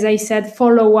 as I said,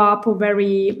 follow-up or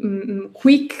very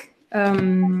quick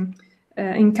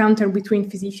encounter between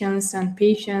physicians and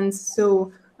patients.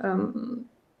 So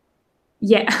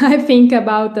yeah, I think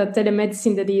about the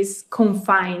telemedicine that is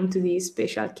confined to these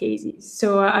special cases.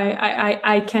 So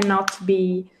I cannot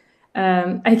be,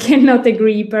 I cannot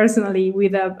agree personally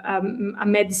with a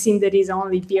medicine that is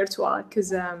only virtual,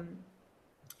 because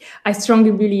I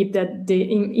strongly believe that the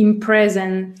in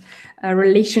present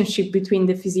relationship between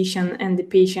the physician and the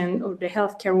patient, or the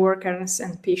healthcare workers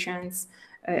and patients,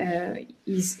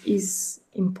 is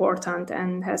important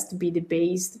and has to be the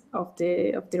base of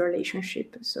the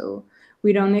relationship. So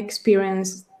we don't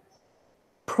experience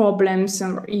problems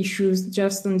or issues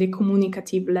just on the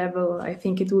communicative level. I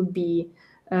think it would be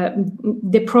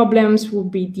the problems will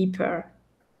be deeper.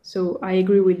 So I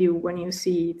agree with you when you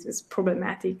see it as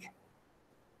problematic.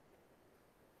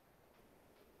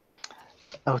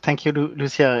 Oh, thank you,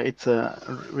 Lucia. It's a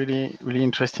really, really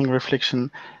interesting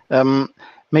reflection.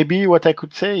 Maybe what I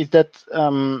could say is that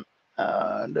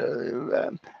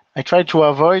I try to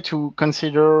avoid to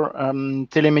consider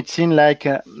telemedicine like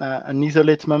an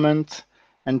isolate moment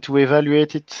and to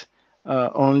evaluate it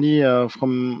only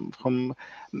from.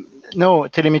 No,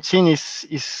 telemedicine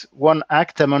is one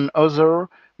act among other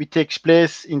which takes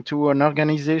place into an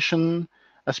organization,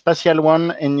 a spatial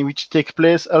one, and which takes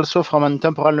place also from a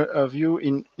temporal view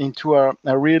into a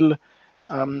real,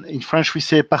 in French we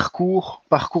say parcours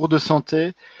de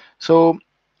santé. So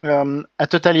I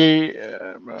totally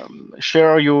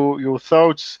share your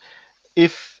thoughts.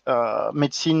 If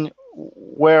medicine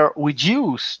were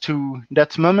reduced to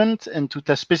that moment and to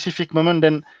that specific moment,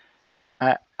 then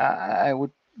I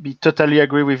would be totally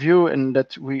agree with you, and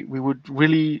that we would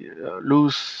really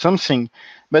lose something.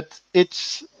 But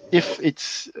if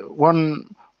it's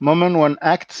one moment, one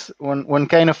act, one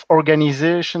kind of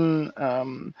organization,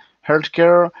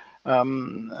 healthcare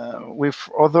with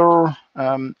other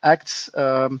acts,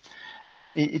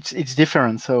 it's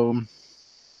different. So.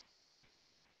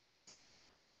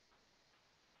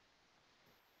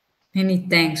 Many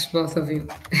thanks, both of you.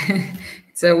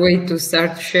 It's a way to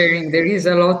start sharing.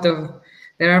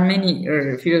 There are many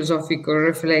philosophical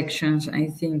reflections, I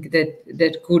think,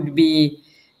 that could be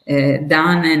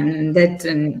done, and that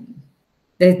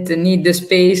need the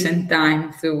space and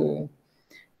time to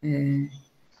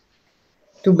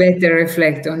better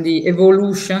reflect on the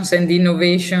evolutions and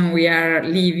innovation we are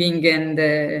living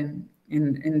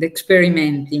and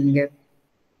experimenting.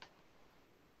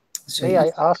 So, May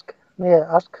I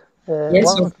ask? Yes,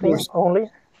 one of thing course. only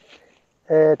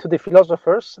to the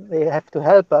philosophers? They have to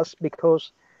help us,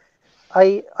 because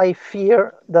I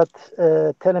fear that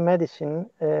telemedicine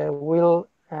will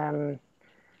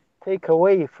take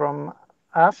away from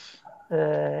us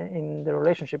in the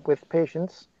relationship with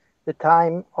patients the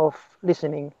time of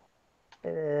listening.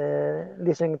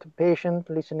 Listening to patient,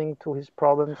 listening to his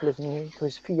problems, listening to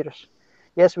his fears.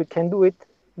 Yes, we can do it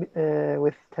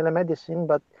with telemedicine,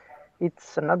 but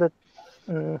it's another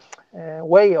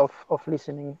way of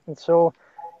listening. And so,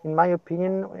 in my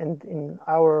opinion, and in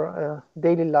our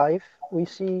daily life, we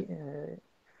see,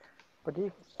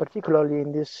 particularly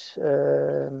in this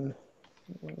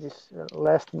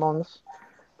last months,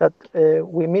 that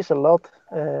we miss a lot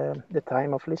the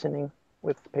time of listening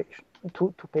with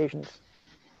to patients.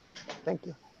 Thank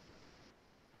you.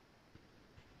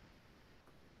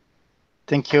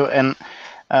 Thank you. And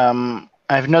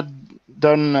I've not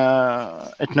done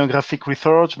ethnographic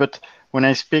research, but when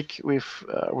I speak with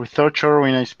researcher,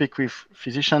 when I speak with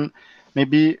physician,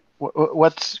 maybe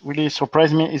what really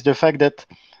surprised me is the fact that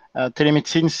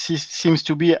telemedicine seems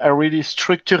to be a really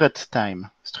structural time.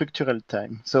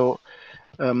 So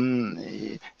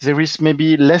there is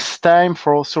maybe less time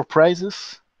for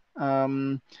surprises.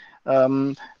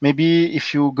 Maybe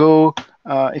if you go,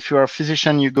 if you are a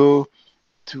physician, you go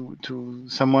to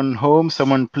someone home,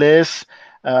 someone place.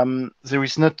 There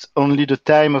is not only the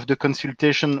time of the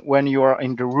consultation when you are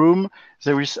in the room.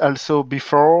 There is also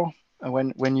before,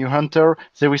 when you enter.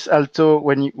 There is also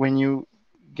when you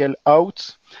get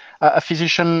out. A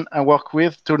physician I work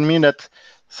with told me that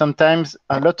sometimes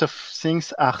a lot of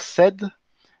things are said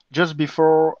just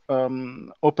before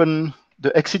open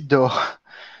the exit door.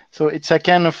 So it's a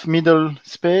kind of middle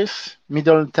space,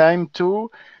 middle time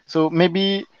too. So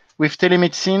maybe with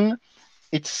telemedicine,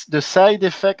 it's the side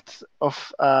effect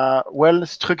of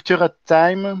well-structured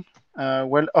time,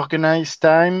 well-organized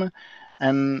time,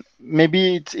 and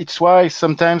maybe it's why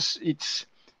sometimes it's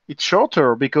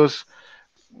shorter, because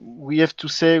we have to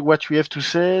say what we have to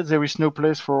say. There is no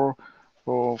place for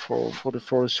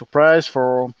a surprise,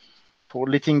 for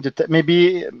letting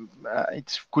maybe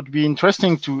it could be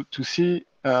interesting to see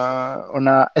on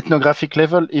an ethnographic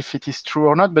level if it is true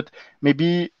or not, but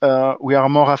maybe we are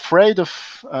more afraid of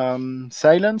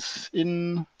silence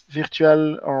in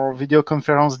virtual or video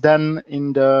conference than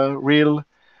in the real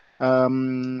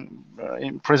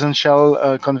in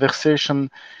presential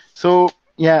conversation. So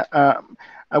yeah,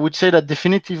 I would say that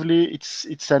definitively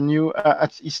it's a new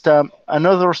it's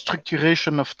another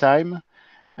structuration of time.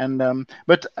 And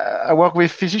but I work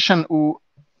with physicians who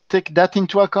take that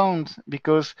into account,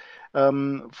 because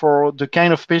for the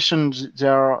kind of patients they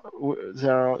are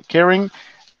caring,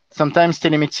 sometimes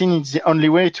telemedicine is the only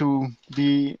way to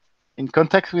be in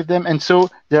contact with them, and so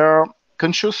they are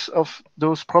conscious of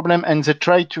those problems, and they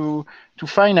try to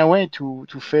find a way to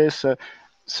face.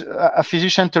 A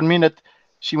physician told me that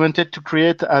she wanted to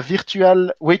create a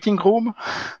virtual waiting room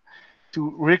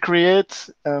to recreate,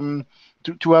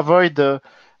 to avoid the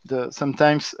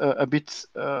sometimes a bit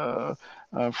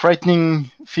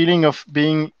frightening feeling of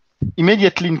being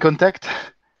immediately in contact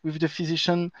with the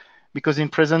physician, because in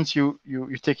presence you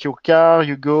take your car,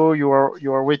 you go, you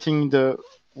are waiting in the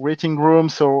waiting room,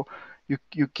 so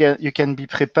you can be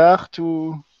prepared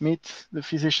to meet the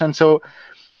physician. So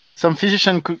some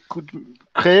physician could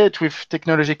create with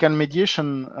technological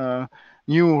mediation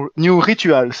new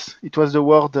rituals. It was the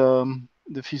word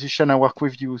the physician I work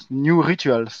with used, new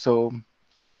rituals. So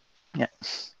yeah.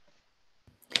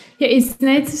 Yeah, it's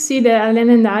nice to see that Alain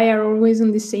and I are always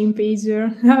on the same page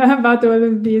about all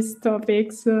of these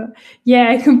topics. Yeah,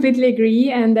 I completely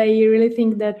agree, and I really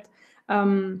think that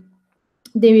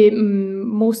the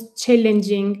most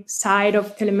challenging side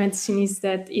of telemedicine is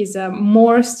that is a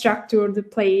more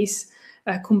structured place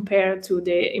compared to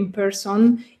the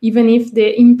in-person. Even if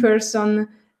the in-person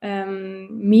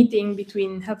meeting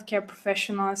between healthcare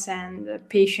professionals and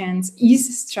patients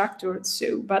is structured,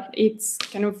 but it's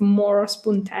kind of more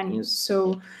spontaneous.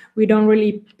 So we don't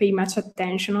really pay much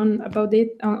attention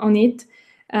on it.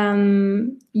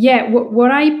 Yeah,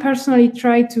 what I personally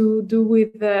try to do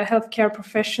with the healthcare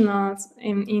professionals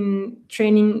in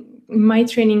my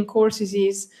training courses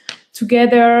is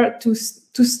together to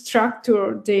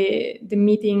structure the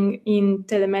meeting in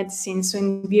telemedicine, so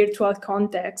in virtual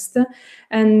context,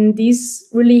 and this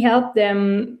really helped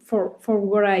them for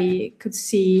what I could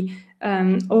see.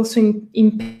 Also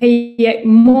in pay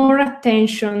more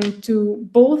attention to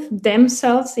both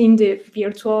themselves in the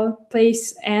virtual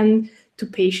place and to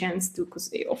patients too,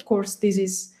 because of course this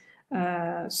is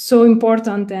so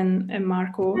important, and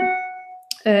Marco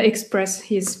expressed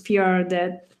his fear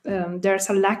that there's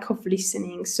a lack of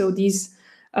listening. So this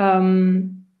I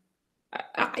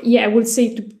would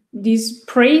say this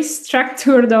praise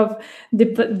structure of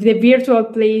the virtual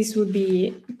place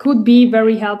could be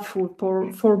very helpful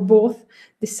for both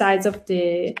the sides of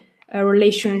the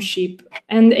relationship.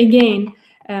 And again,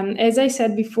 as I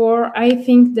said before, I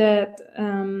think that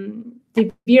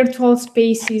the virtual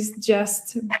spaces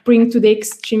just bring to the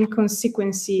extreme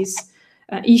consequences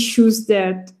issues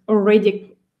that already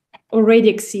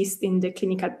exist in the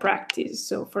clinical practice.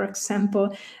 So, for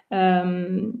example,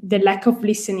 the lack of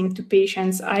listening to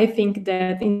patients. I think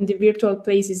that in the virtual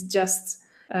place is just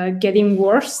getting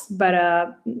worse,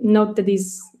 but not that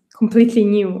is completely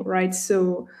new, right?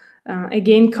 So,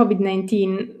 again,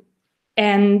 COVID-19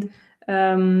 and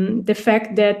the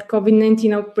fact that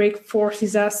COVID-19 outbreak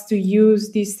forces us to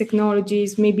use these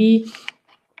technologies, maybe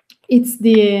it's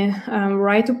the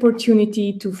right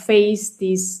opportunity to face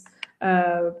these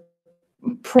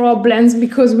problems,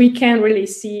 because we can't really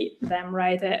see them,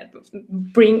 right?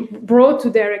 Brought to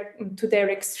their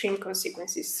extreme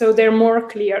consequences. So they're more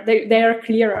clear. They are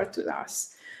clearer to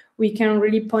us. We can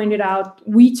really point it out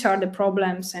which are the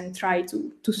problems and try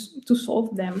to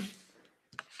solve them.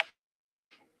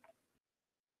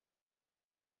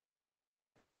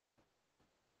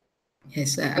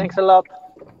 Yes. Thanks a lot.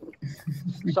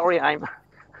 Sorry, I'm.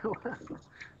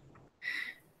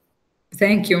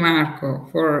 Thank you, Marco,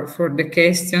 for the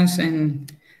questions.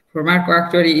 And for Marco,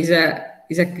 actually is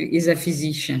a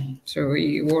physician, so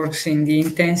he works in the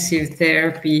intensive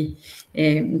therapy,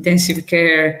 intensive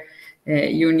care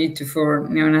unit for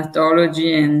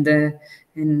neonatology,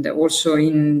 and also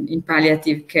in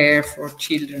palliative care for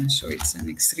children. So it's an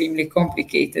extremely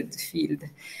complicated field.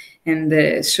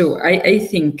 And so I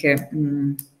think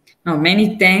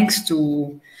many thanks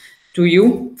to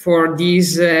you for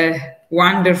this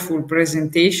wonderful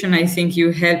presentation. I think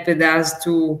you helped us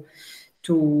to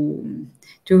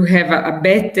have a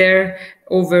better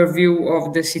overview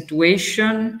of the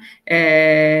situation.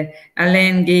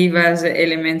 Alain gave us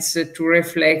elements to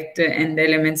reflect and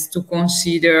elements to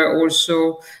consider,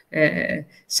 also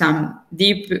some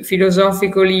deep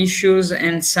philosophical issues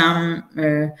and some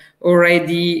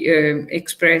already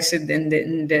expressed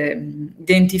and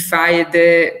identified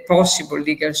possible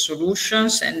legal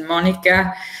solutions. And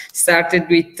Monica started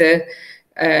with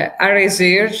a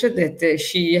research that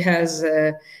she has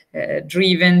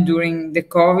driven during the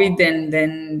COVID, and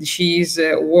then she is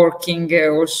working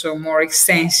also more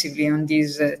extensively on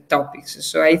these topics.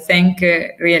 So I thank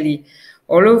really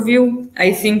all of you.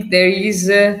 I think there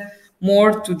is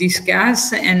more to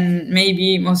discuss, and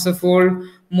maybe most of all,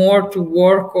 more to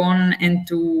work on and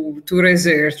to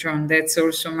research on. That's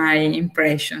also my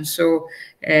impression. So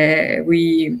I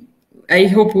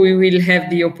hope we will have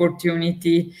the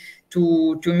opportunity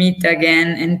to meet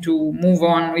again and to move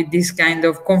on with this kind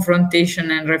of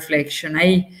confrontation and reflection.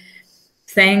 I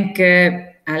thank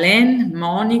Alain,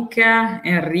 Monica,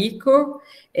 Enrico.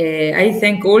 I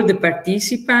thank all the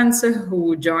participants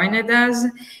who joined us,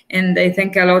 and I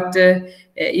thank a lot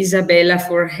Isabella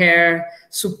for her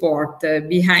support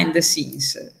behind the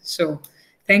scenes. So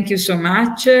thank you so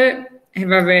much.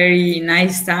 Have a very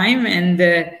nice time and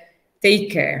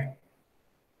take care.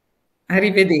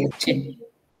 Arrivederci.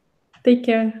 Take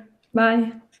care.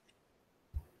 Bye.